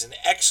Uzi is an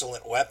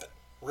excellent weapon,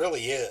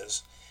 really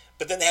is.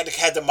 But then they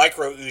had the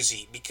micro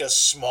Uzi because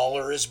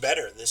smaller is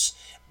better.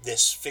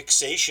 This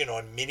fixation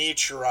on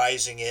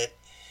miniaturizing it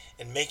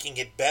and making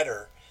it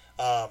better,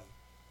 um,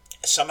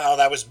 somehow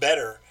that was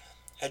better.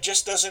 It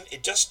just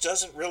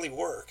doesn't really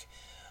work.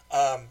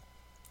 Um,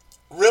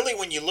 Really,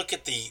 when you look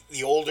at the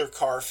older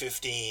Car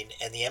 15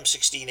 and the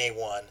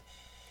M16A1,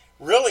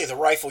 really the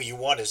rifle you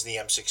want is the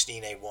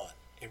M16A1.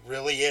 It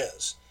really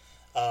is.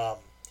 Um,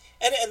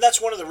 and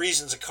that's one of the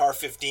reasons the Car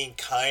 15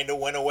 kind of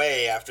went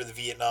away after the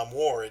Vietnam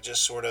War. It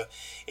just sort of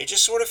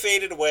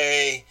faded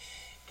away,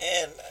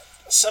 and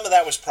some of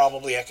that was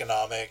probably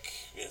economic.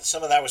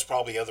 Some of that was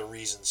probably other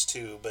reasons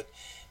too. But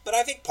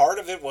I think part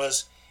of it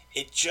was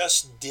it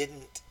just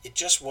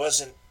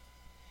wasn't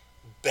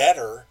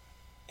better.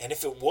 And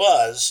if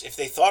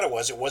they thought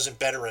it wasn't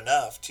better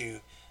enough to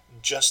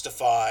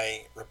justify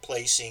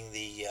replacing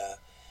the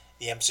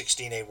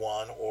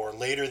M16A1 or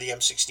later the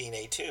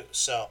M16A2.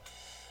 So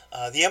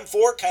the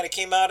M4 kind of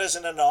came out as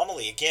an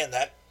anomaly. Again,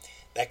 that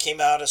came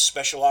out as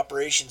special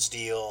operations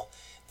deal.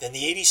 Then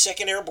the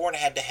 82nd Airborne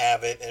had to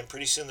have it, and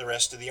pretty soon the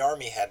rest of the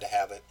Army had to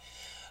have it.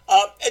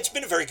 It's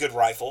been a very good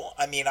rifle.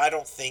 I mean, I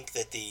don't think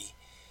that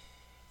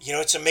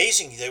it's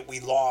amazing that we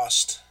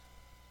lost,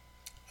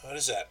 what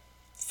is that,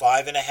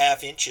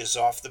 5.5 inches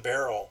off the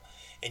barrel,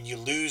 and you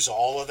lose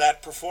all of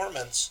that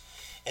performance,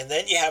 and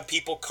then you have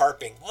people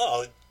carping,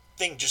 well, the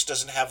thing just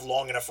doesn't have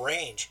long enough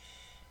range.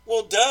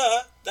 Well,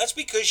 duh, that's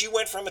because you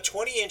went from a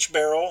 20-inch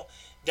barrel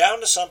down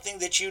to something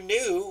that you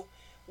knew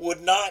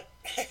would not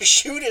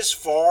shoot as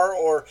far,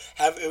 or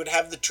it would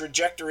have the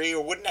trajectory,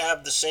 or wouldn't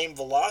have the same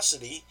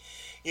velocity.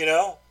 you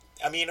know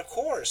I mean, of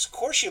course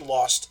you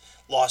lost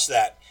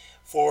that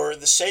for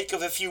the sake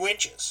of a few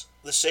inches,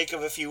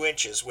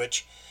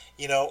 which,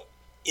 you know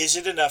is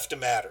it enough to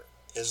matter,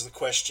 is the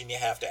question you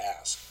have to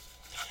ask.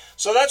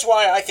 So that's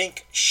why I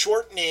think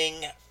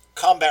shortening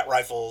combat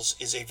rifles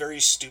is a very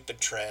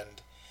stupid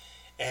trend,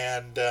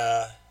 and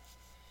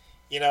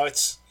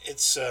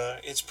it's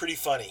pretty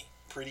funny,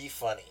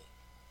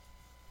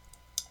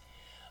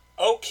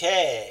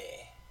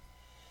 Okay,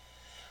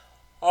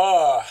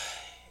 uh,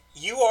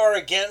 you are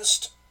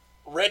against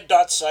red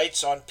dot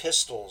sights on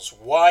pistols.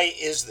 Why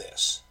is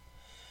this?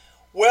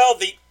 Well,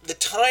 the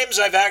times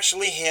I've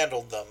actually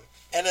handled them,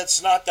 and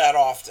it's not that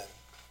often,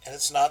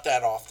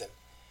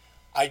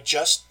 I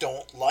just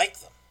don't like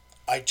them.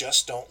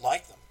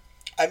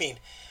 I mean,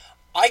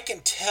 I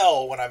can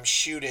tell when I'm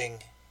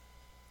shooting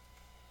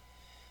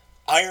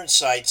iron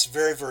sights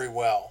very, very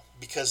well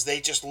because they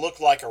just look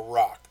like a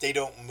rock. They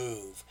don't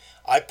move.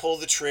 I pull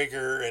the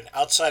trigger, and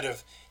outside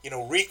of,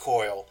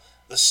 recoil,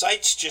 the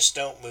sights just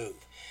don't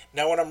move.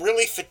 Now, when I'm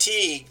really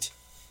fatigued,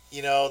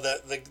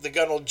 the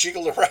gun will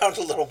jiggle around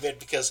a little bit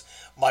because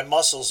my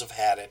muscles have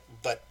had it.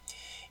 But,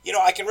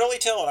 I can really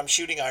tell when I'm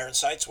shooting iron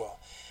sights well.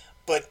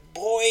 But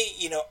boy,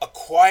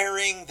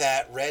 acquiring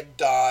that red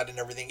dot and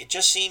everything, it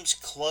just seems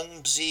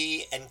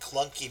clumsy and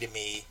clunky to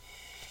me.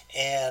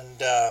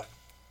 And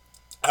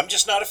I'm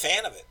just not a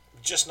fan of it.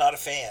 Just not a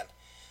fan.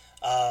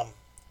 Um,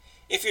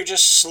 if you're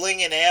just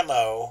slinging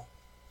ammo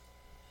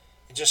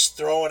and just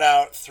throwing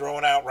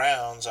out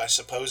rounds, I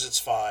suppose it's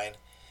fine.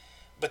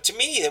 But to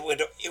me,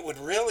 it would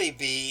really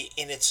be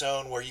in its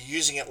own, where you're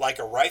using it like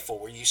a rifle,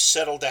 where you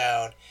settle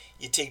down,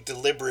 you take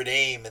deliberate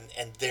aim,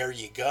 and there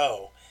you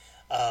go.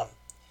 Um,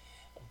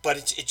 but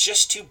it's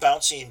just too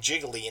bouncy and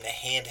jiggly in a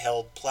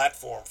handheld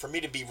platform for me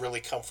to be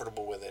really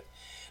comfortable with it.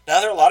 Now,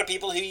 there are a lot of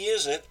people who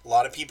use it, a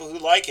lot of people who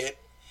like it,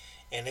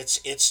 and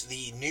it's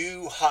the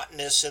new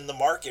hotness in the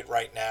market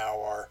right now.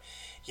 Or,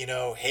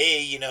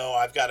 hey,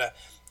 I've got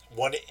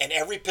one, and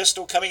every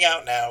pistol coming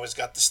out now has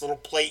got this little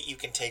plate you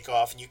can take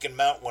off, and you can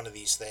mount one of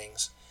these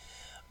things.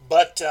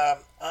 But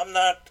I'm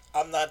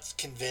not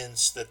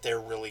convinced that they're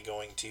really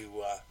going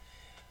to,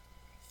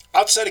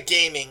 outside of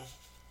gaming.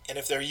 And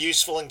if they're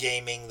useful in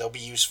gaming, they'll be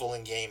useful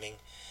in gaming.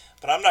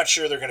 But I'm not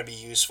sure they're going to be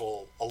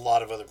useful a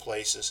lot of other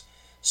places.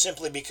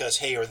 Simply because,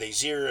 hey, are they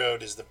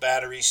zeroed? Is the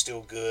battery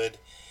still good?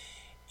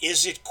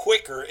 Is it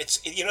quicker?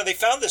 They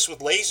found this with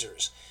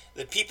lasers,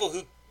 that people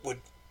who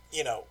would,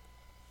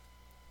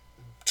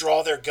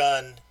 draw their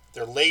gun,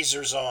 their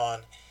lasers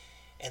on,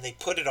 and they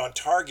put it on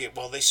target,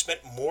 well, they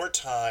spent more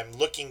time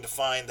looking to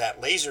find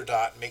that laser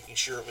dot and making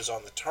sure it was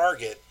on the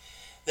target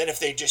than if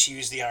they just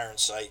used the iron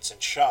sights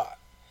and shot.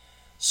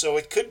 So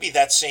it could be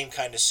that same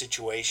kind of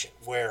situation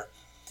where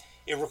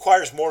it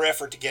requires more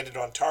effort to get it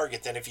on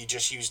target than if you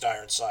just used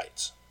iron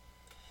sights.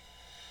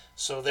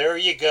 So there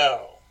you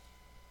go.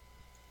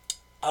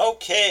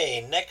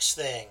 Okay, next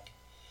thing.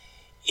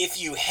 If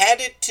you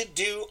had it to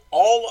do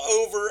all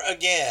over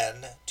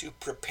again to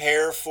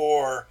prepare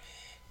for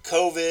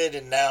COVID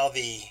and now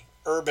the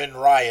urban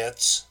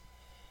riots,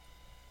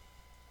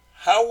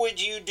 how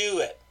would you do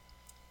it?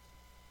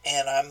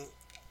 and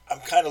I'm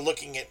kind of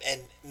looking at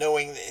and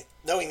knowing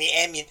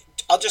the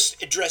I'll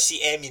just address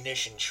the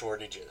ammunition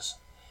shortages.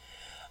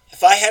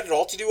 If I had it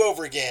all to do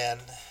over again,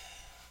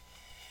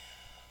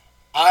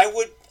 I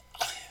would.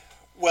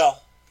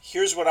 Well,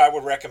 here's what I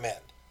would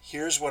recommend.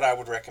 Here's what I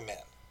would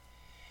recommend.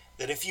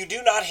 That if you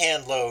do not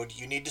hand load,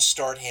 you need to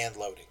start hand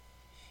loading.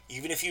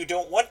 Even if you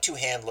don't want to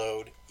hand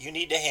load, you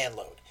need to hand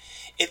load.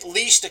 At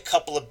least a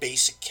couple of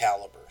basic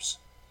calibers.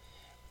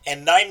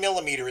 And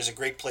 9mm is a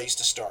great place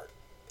to start.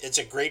 It's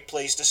a great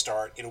place to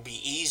start. It'll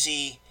be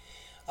easy.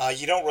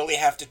 You don't really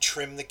have to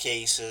trim the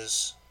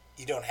cases.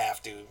 You don't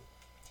have to.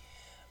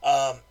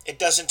 It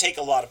doesn't take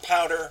a lot of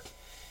powder.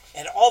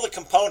 And all the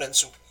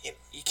components,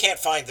 you can't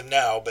find them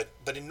now, but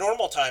in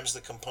normal times,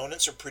 the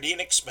components are pretty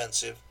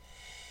inexpensive.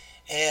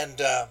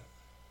 And,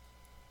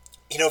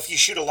 if you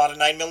shoot a lot of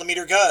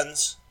 9mm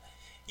guns,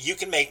 you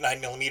can make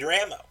 9mm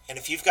ammo. And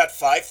if you've got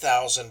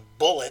 5,000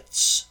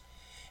 bullets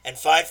and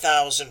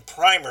 5,000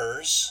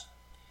 primers,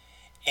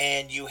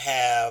 and you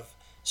have,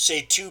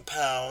 say, 2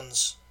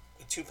 pounds,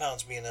 would 2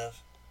 pounds be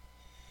enough?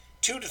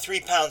 2 to 3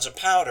 pounds of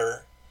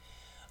powder.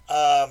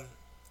 I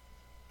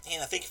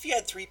think if you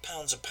had 3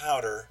 pounds of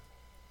powder,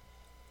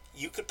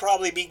 you could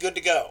probably be good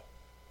to go.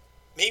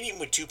 Maybe even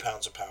with 2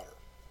 pounds of powder.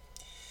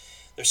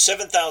 There's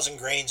 7,000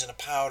 grains in a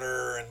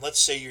powder, and let's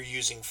say you're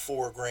using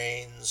 4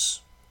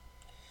 grains.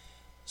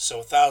 So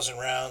 1,000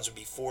 rounds would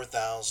be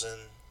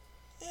 4,000.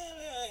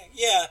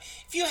 Yeah,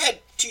 if you had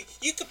two,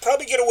 you could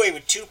probably get away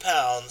with 2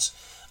 pounds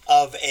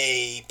of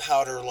a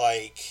powder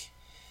like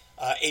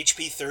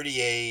HP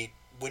 38,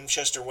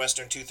 Winchester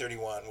Western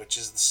 231, which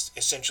is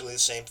essentially the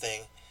same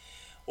thing,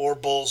 or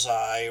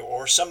Bullseye,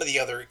 or some of the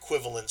other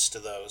equivalents to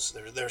those.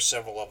 There are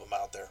several of them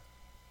out there.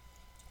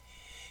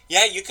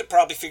 Yeah, you could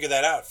probably figure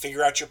that out.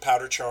 Figure out your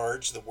powder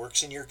charge that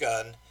works in your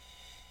gun.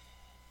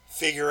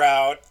 Figure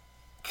out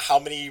how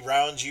many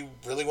rounds you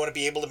really want to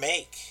be able to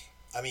make.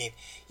 I mean,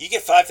 you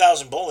get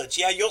 5,000 bullets.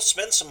 Yeah, you'll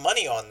spend some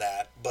money on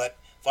that, but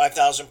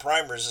 5,000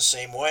 primers the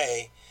same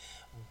way.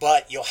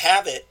 But you'll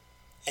have it,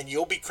 and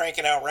you'll be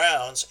cranking out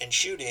rounds and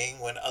shooting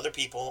when other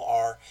people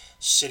are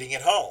sitting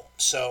at home.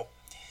 So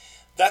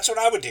that's what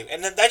I would do.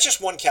 And then that's just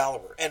one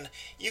caliber. And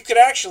you could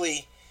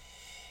actually,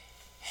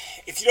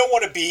 if you don't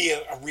want to be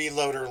a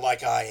reloader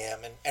like I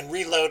am and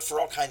reload for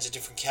all kinds of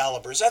different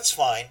calibers, that's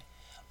fine.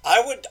 I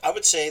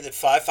would say that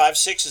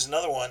 5.56 is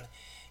another one.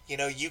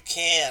 You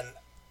can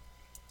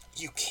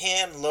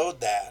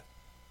load that.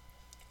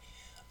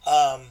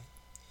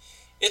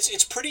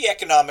 It's pretty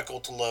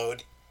economical to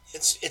load.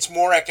 It's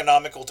more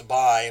economical to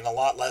buy and a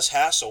lot less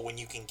hassle when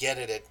you can get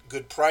it at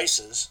good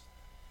prices.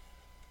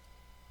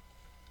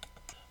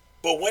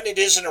 But when it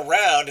isn't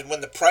around and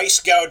when the price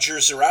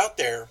gougers are out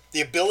there,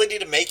 the ability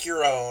to make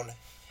your own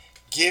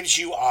gives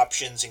you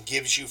options and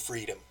gives you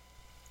freedom.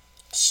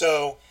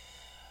 So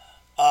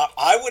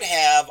I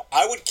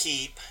would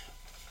keep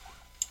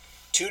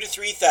 2 to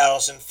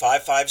 3,000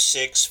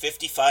 5.56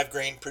 55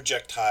 grain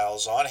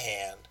projectiles on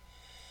hand.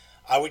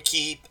 I would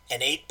keep an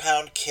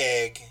 8-pound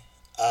keg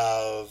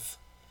of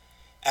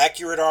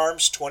Accurate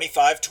Arms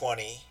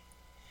 2520.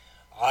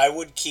 I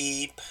would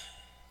keep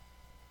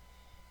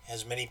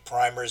as many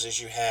primers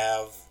as you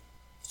have.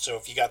 So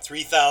if you got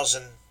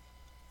 3,000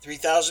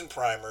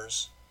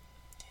 primers,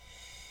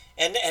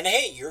 and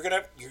hey, you're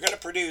gonna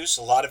produce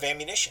a lot of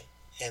ammunition,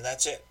 and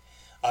that's it.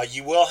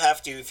 You will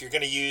have to, if you're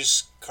going to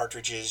use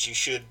cartridges, you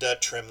should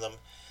trim them.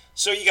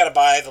 So you got to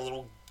buy the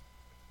little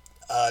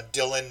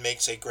Dillon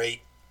makes a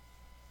great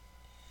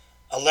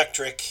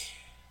electric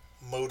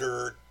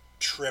motor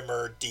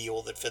trimmer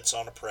deal that fits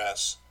on a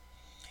press.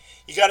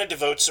 You got to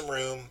devote some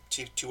room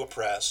to a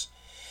press.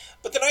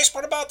 But the nice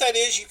part about that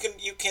is you can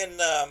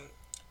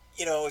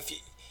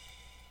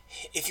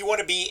if you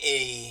want to be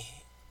a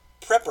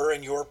prepper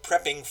and you're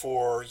prepping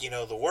for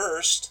the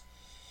worst,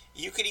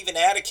 you could even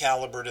add a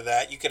caliber to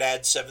that. You could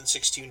add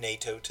 7.62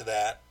 NATO to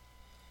that.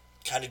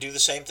 Kind of do the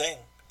same thing.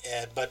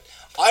 But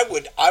I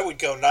would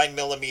go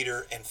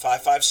 9mm and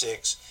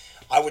 5.56.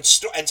 I would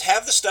store and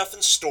have the stuff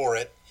and store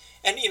it.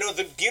 And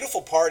the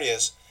beautiful part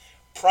is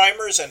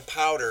primers and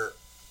powder,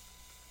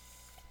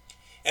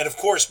 and of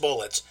course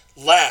bullets,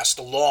 last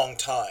a long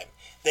time.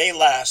 They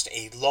last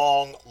a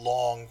long,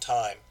 long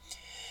time.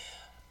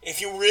 If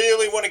you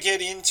really want to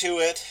get into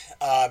it,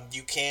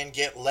 you can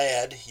get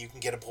lead. You can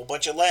get a whole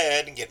bunch of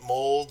lead and get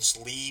molds,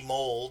 Lee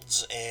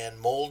molds, and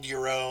mold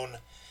your own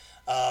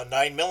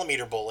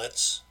 9mm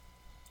bullets.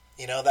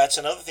 That's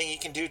another thing you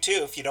can do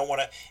too. If you don't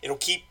want to, it'll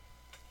keep.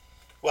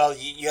 Well,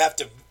 you have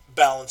to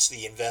balance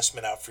the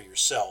investment out for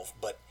yourself,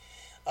 but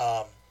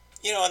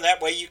and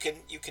that way you can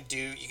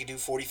do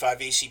 45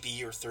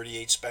 ACP or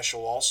 38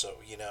 Special also.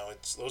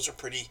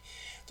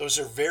 Those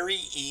are very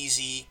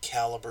easy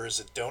calibers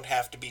that don't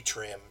have to be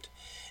trimmed,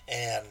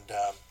 and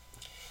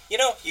you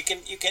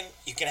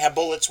can have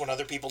bullets when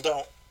other people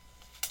don't.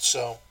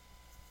 So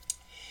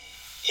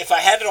if I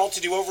had it all to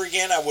do over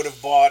again, I would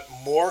have bought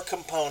more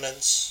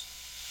components,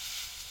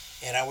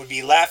 and I would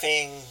be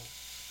laughing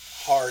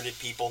hard at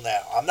people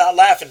now. I'm not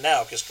laughing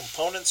now because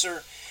components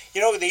are,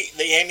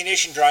 The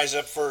ammunition dries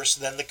up first,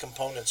 then the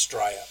components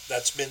dry up.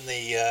 That's been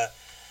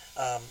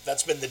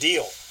the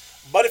deal.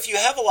 But if you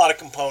have a lot of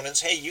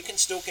components, hey, you can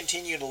still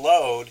continue to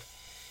load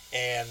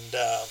and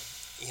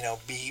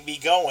be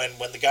going.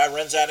 When the guy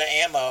runs out of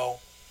ammo,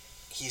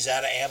 he's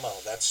out of ammo.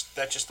 That's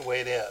just the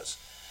way it is.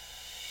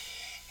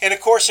 And of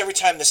course, every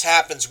time this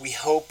happens, we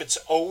hope it's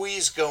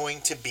always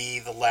going to be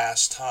the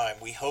last time.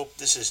 We hope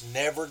this is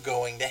never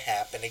going to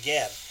happen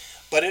again.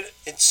 But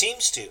it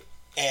seems to.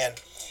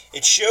 And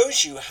it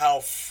shows you how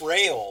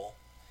frail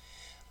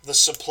the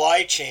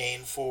supply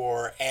chain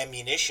for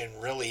ammunition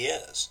really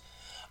is.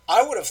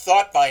 I would have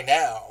thought by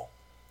now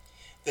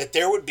that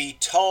there would be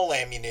TUL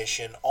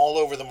ammunition all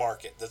over the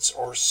market,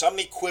 or some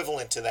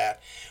equivalent to that,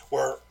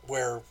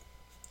 where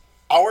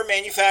our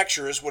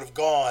manufacturers would have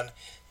gone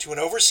to an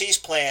overseas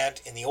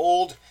plant in the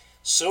old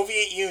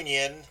Soviet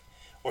Union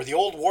or the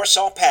old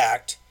Warsaw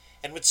Pact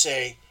and would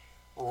say,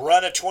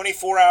 run a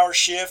 24-hour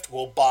shift,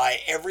 we'll buy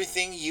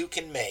everything you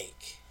can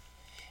make,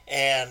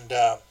 and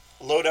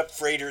load up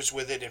freighters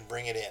with it and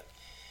bring it in.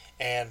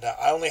 And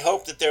I only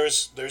hope that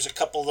there's a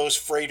couple of those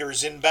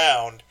freighters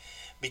inbound,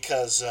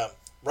 because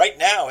right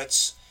now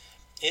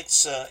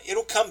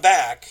it'll come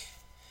back,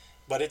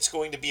 but it's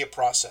going to be a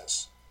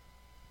process.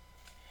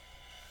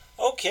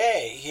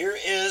 Okay, here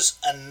is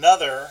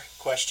another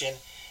question.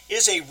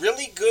 Is a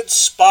really good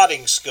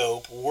spotting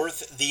scope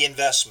worth the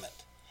investment?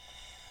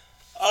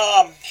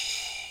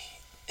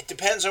 It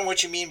depends on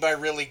what you mean by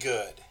really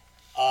good.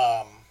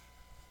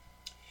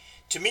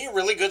 To me, a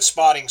really good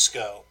spotting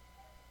scope,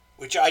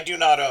 which I do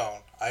not own.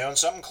 I own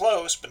something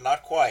close, but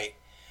not quite.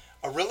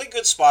 A really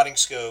good spotting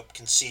scope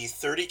can see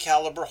 30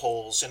 caliber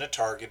holes in a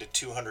target at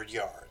 200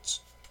 yards.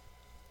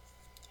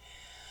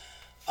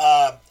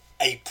 A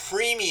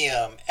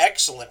premium,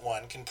 excellent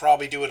one can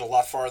probably do it a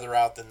lot farther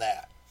out than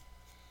that.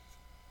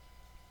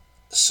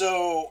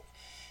 So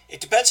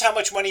it depends how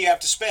much money you have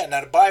to spend.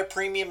 Now, to buy a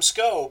premium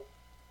scope,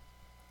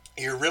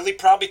 you're really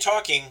probably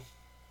talking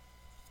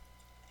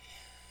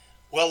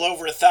well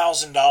over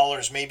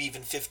 $1,000, maybe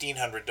even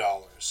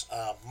 $1,500.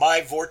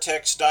 My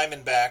Vortex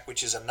Diamondback,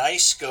 which is a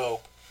nice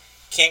scope,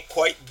 can't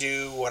quite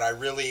do what I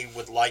really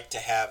would like to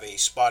have a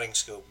spotting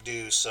scope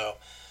do, so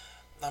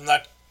I'm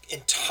not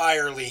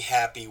entirely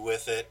happy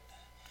with it.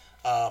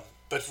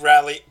 But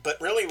really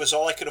it was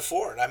all I could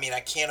afford. I mean, I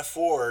can't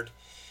afford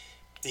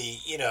the,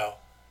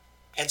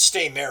 and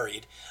stay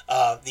married,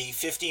 the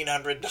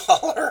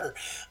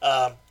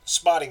 $1,500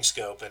 spotting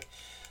scope. And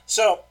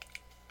so,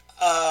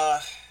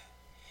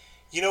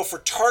 for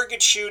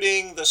target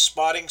shooting, the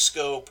spotting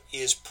scope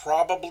is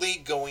probably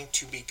going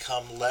to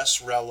become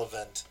less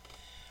relevant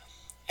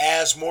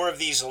as more of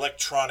these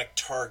electronic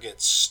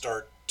targets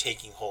start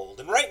taking hold.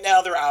 And right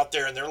now they're out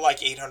there and they're like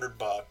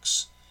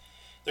 $800.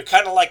 They're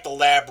kind of like the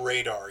lab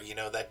radar,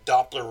 that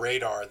Doppler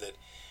radar that,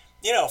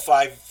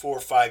 4 or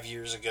 5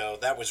 years ago,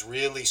 that was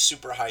really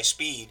super high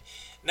speed.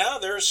 Now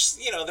there's,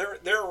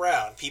 they're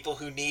around. People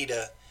who need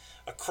a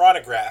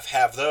chronograph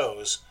have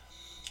those.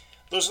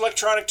 Those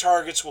electronic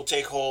targets will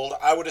take hold.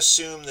 I would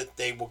assume that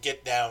they will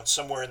get down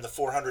somewhere in the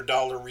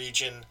 $400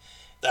 region.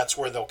 That's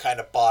where they'll kind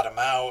of bottom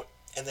out.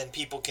 And then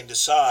people can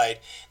decide.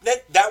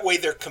 That way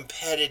they're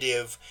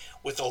competitive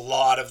with a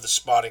lot of the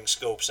spotting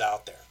scopes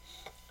out there.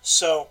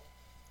 So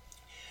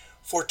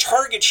for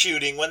target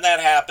shooting, when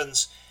that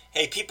happens,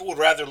 hey, people would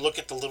rather look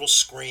at the little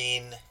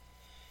screen.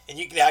 And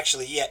you can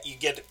actually, you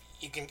can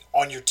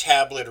on your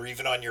tablet or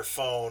even on your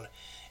phone,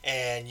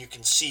 and you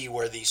can see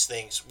where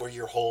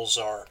your holes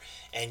are,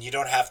 and you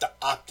don't have to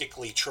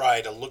optically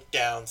try to look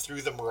down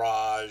through the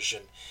mirage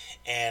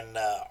and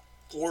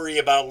worry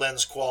about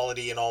lens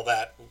quality and all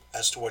that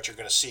as to what you're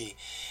going to see.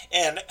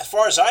 And as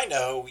far as I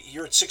know,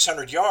 you're at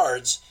 600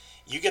 yards,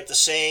 you get the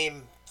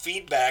same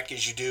feedback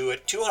as you do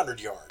at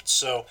 200 yards.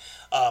 So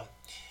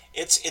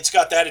it's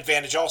got that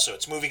advantage also.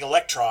 It's moving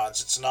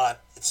electrons. It's not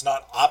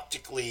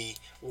optically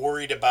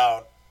worried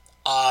about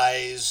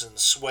eyes and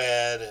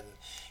sweat and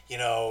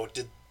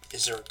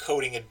is there a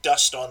coating of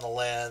dust on the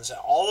lens?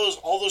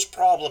 All those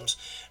problems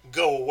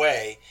go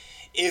away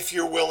if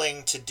you're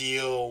willing to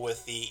deal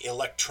with the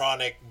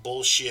electronic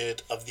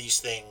bullshit of these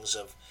things,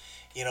 of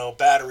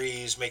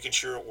batteries, making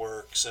sure it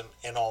works,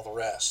 and all the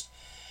rest.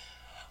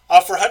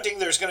 For hunting,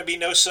 there's going to be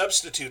no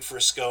substitute for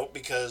a scope,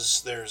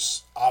 because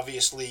there's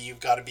obviously, you've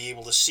got to be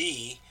able to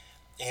see,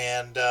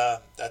 and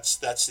that's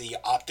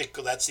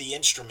the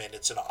instrument.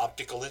 It's an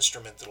optical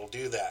instrument that'll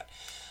do that.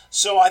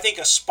 So I think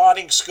a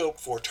spotting scope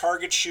for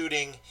target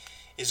shooting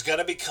is going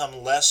to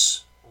become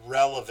less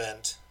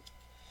relevant,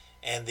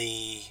 and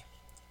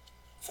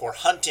for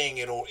hunting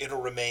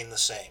it'll remain the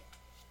same.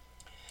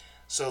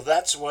 So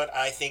that's what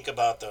I think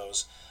about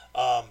those.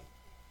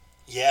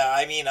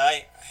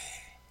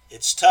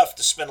 It's tough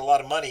to spend a lot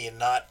of money and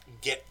not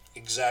get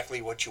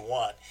exactly what you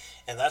want,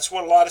 and that's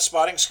what a lot of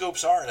spotting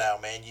scopes are now,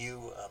 man.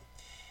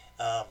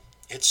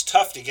 It's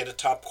tough to get a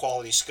top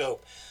quality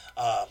scope.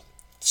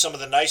 Some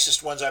of the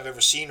nicest ones I've ever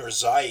seen are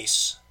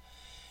Zeiss,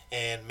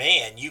 and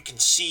man, you can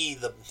see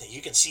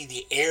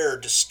the air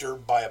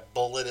disturbed by a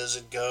bullet as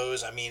it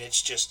goes. I mean,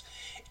 it's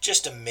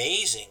just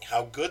amazing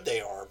how good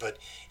they are, but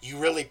you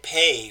really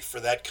pay for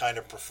that kind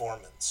of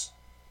performance.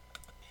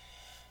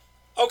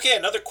 Okay,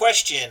 another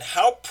question.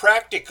 How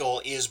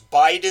practical is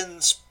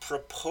Biden's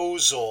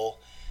proposal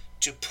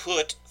to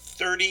put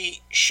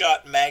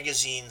 30-shot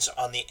magazines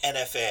on the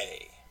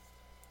NFA?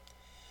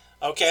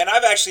 Okay, and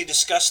I've actually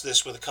discussed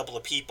this with a couple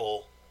of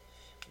people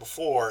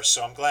before,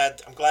 so I'm glad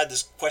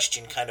this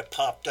question kind of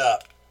popped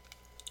up.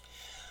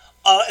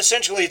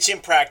 Essentially, it's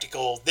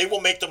impractical. They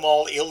will make them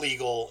all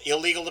illegal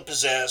to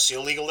possess,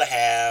 illegal to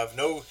have,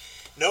 no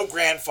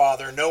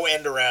grandfather, no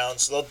end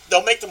arounds.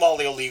 They'll make them all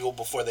illegal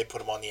before they put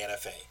them on the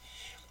NFA.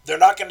 They're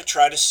not going to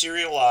try to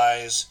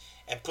serialize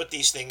and put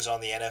these things on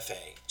the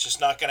NFA. It's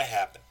just not going to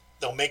happen.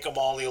 They'll make them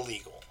all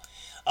illegal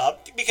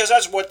because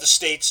that's what the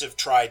states have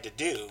tried to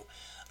do.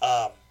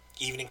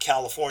 Even in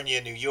California,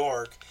 New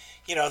York,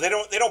 they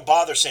don't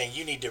bother saying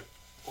you need to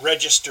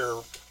register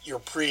your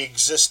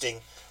pre-existing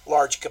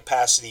large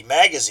capacity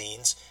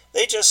magazines.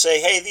 They just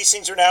say, hey, these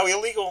things are now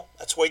illegal.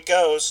 That's the way it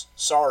goes.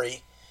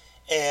 Sorry.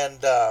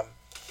 And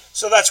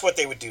so that's what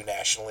they would do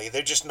nationally.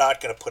 They're just not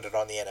going to put it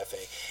on the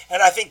NFA.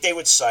 And I think they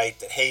would cite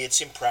that, hey,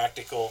 it's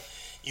impractical.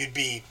 You'd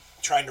be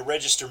trying to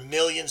register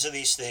millions of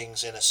these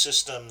things in a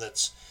system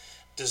that's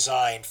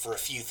designed for a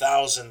few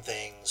thousand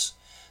things.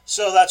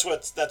 So that's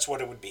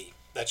what it would be.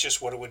 That's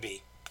just what it would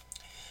be.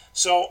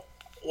 So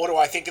what do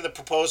I think of the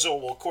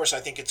proposal? Well, of course, I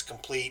think it's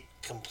complete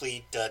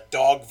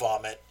dog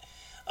vomit.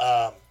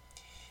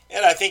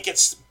 And I think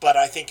it's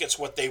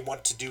what they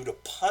want to do to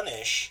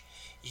punish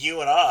you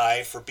and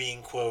I for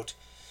being, quote,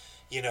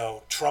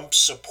 Trump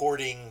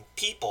supporting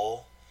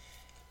people.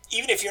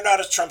 Even if you're not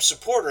a Trump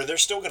supporter, they're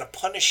still going to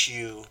punish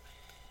you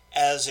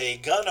as a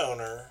gun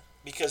owner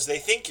because they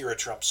think you're a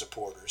Trump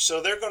supporter.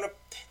 So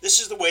this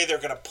is the way they're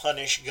going to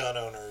punish gun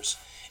owners.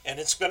 And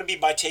it's going to be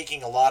by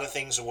taking a lot of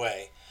things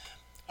away.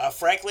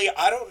 Frankly,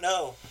 I don't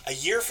know. A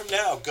year from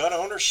now, gun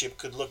ownership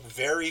could look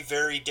very,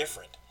 very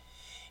different.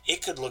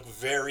 It could look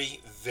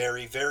very,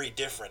 very, very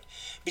different.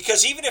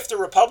 Because even if the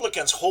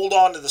Republicans hold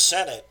on to the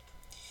Senate,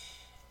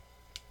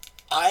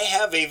 I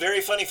have a very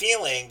funny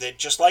feeling that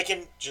just like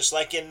in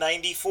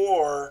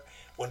 '94,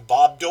 when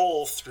Bob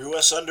Dole threw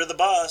us under the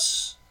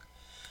bus,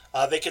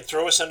 they could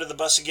throw us under the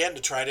bus again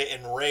to try to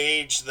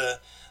enrage the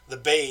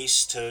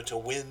base to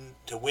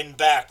win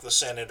back the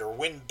Senate or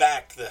win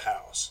back the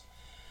House.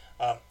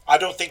 I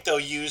don't think they'll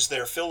use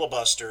their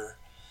filibuster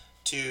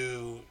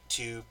to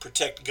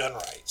protect gun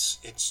rights.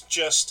 It's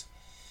just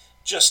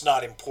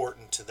not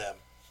important to them.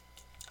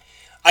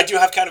 I do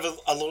have kind of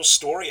a little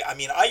story. I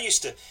mean, I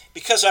used to,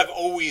 because I've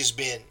always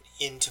been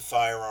into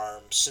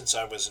firearms since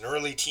I was an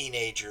early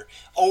teenager,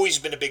 always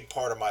been a big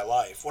part of my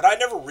life. What I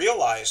never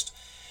realized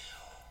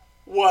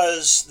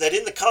was that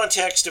in the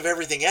context of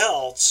everything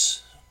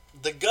else,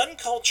 the gun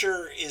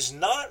culture is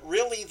not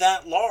really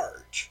that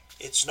large.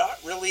 It's not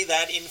really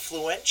that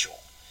influential.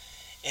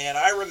 And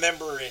I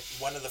remember at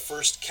one of the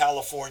first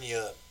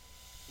California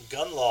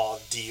gun law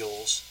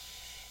deals,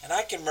 and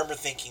I can remember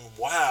thinking,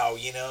 wow,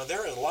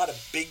 there are a lot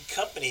of big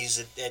companies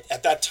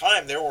at that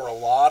time. There were a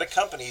lot of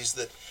companies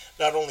that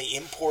not only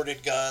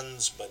imported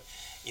guns, but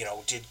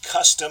did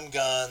custom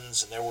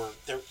guns, and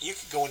you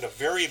could go into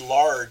very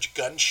large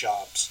gun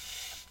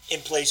shops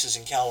in places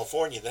in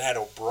California that had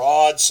a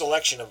broad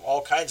selection of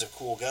all kinds of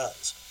cool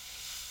guns.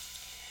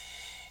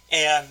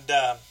 And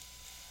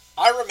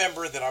I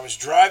remember that I was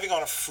driving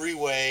on a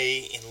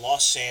freeway in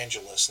Los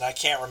Angeles, and I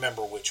can't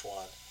remember which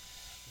one.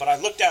 But I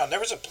looked down, there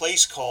was a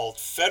place called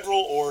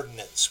Federal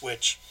Ordnance,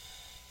 which,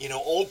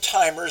 old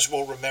timers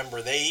will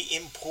remember. They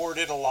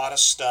imported a lot of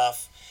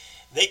stuff.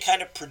 They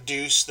kind of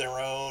produced their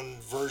own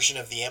version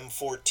of the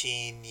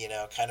M14,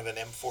 kind of an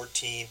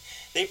M14.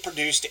 They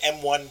produced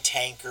M1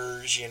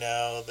 tankers,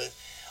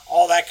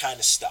 all that kind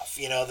of stuff,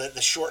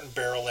 the shortened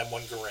barrel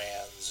M1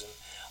 Garands and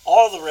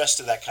all the rest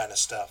of that kind of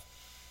stuff.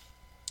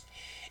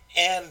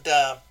 And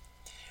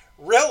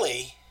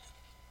really,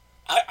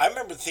 I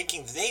remember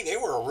thinking they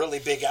were a really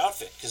big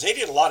outfit because they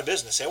did a lot of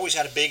business. They always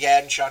had a big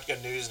ad in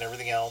Shotgun News and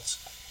everything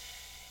else.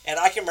 And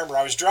I can remember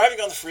I was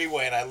driving on the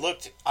freeway and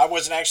I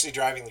wasn't actually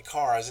driving the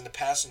car. I was in the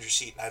passenger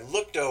seat and I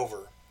looked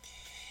over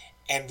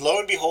and lo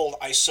and behold,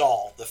 I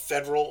saw the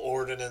Federal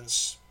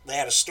Ordnance. They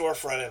had a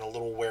storefront in a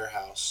little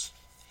warehouse.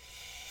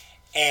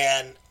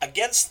 And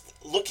against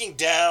looking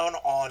down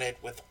on it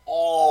with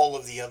all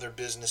of the other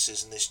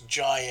businesses in this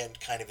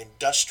giant kind of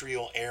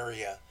industrial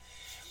area,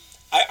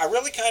 I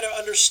really kind of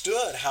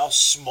understood how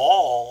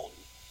small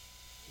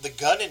the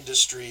gun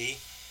industry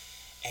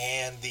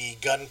and the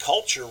gun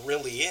culture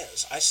really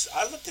is.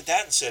 I looked at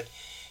that and said,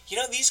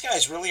 these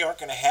guys really aren't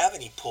going to have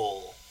any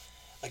pull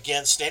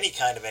against any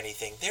kind of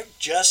anything. They're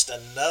just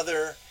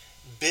another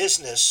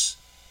business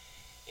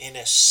in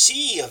a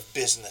sea of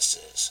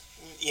businesses.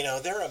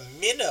 They're a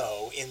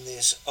minnow in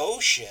this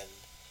ocean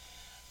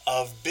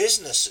of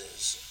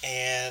businesses.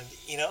 And,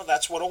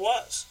 that's what it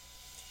was.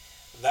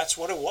 That's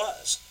what it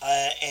was.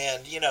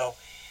 And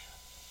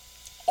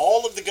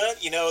all of the gun,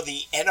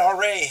 the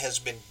NRA has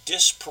been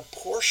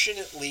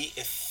disproportionately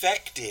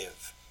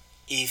effective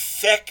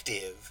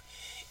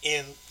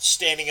in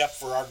standing up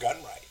for our gun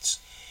rights.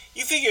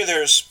 You figure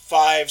there's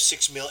 5,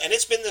 6 million, and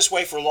it's been this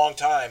way for a long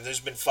time. There's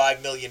been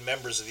 5 million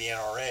members of the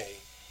NRA.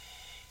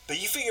 But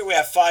you figure we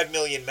have 5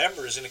 million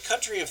members in a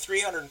country of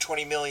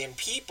 320 million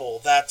people.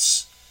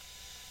 That's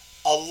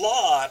a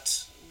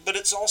lot, but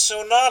it's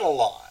also not a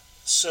lot.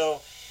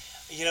 So,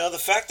 the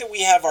fact that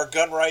we have our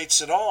gun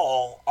rights at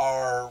all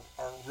are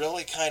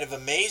really kind of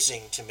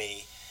amazing to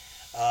me,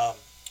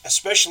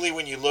 especially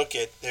when you look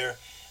at the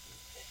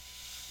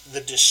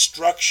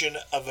destruction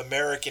of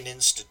American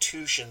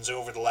institutions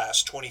over the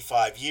last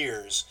 25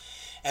 years.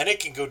 And it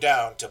can go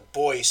down to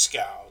Boy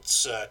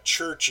Scouts,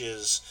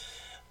 churches,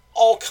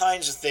 all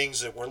kinds of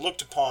things that were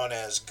looked upon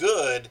as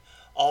good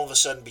all of a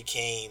sudden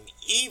became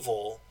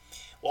evil.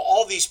 Well,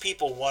 all these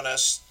people want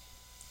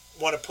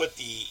to put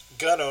the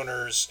gun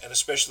owners, and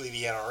especially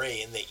the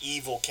NRA, in the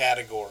evil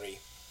category.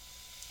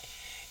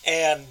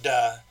 And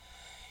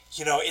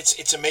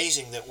it's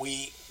amazing that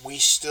we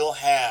still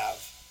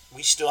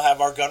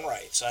have our gun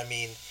rights. I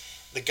mean,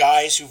 the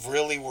guys who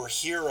really were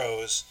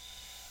heroes,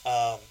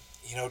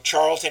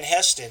 Charlton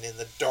Heston in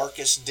the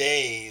darkest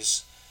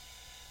days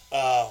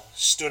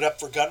stood up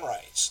for gun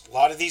rights. A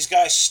lot of these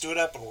guys stood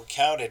up and were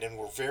counted and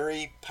were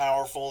very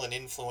powerful and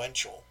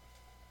influential.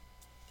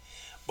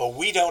 But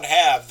we don't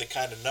have the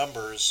kind of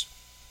numbers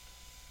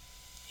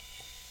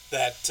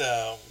that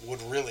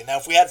would really... Now,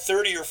 if we had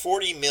 30 or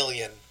 40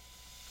 million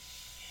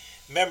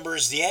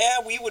members,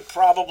 we would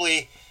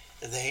probably...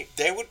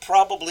 They would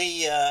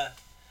probably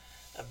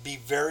be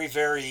very,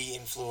 very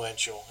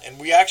influential. And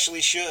we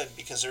actually should,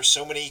 because there's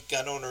so many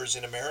gun owners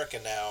in America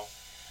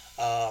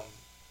now.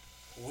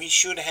 We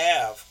should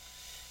have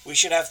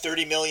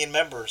 30 million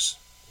members.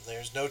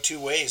 There's no two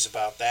ways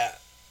about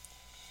that.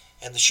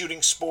 And the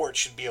shooting sport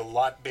should be a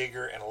lot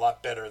bigger and a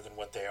lot better than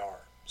what they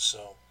are.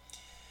 So,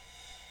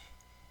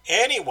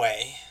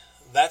 anyway,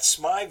 that's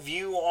my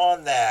view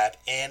on that.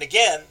 And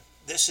again,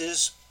 this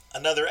is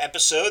another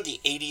episode,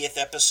 the 80th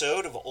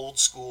episode of Old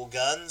School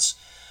Guns.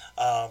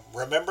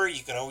 Remember,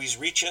 you can always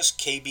reach us,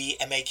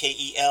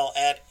 kbmakel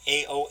at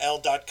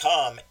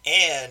AOL.com.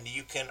 And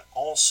you can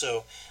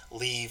also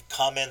leave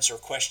comments or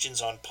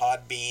questions on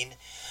Podbean.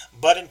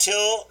 But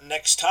until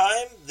next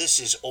time,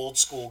 this is Old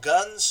School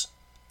Guns,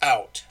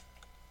 out.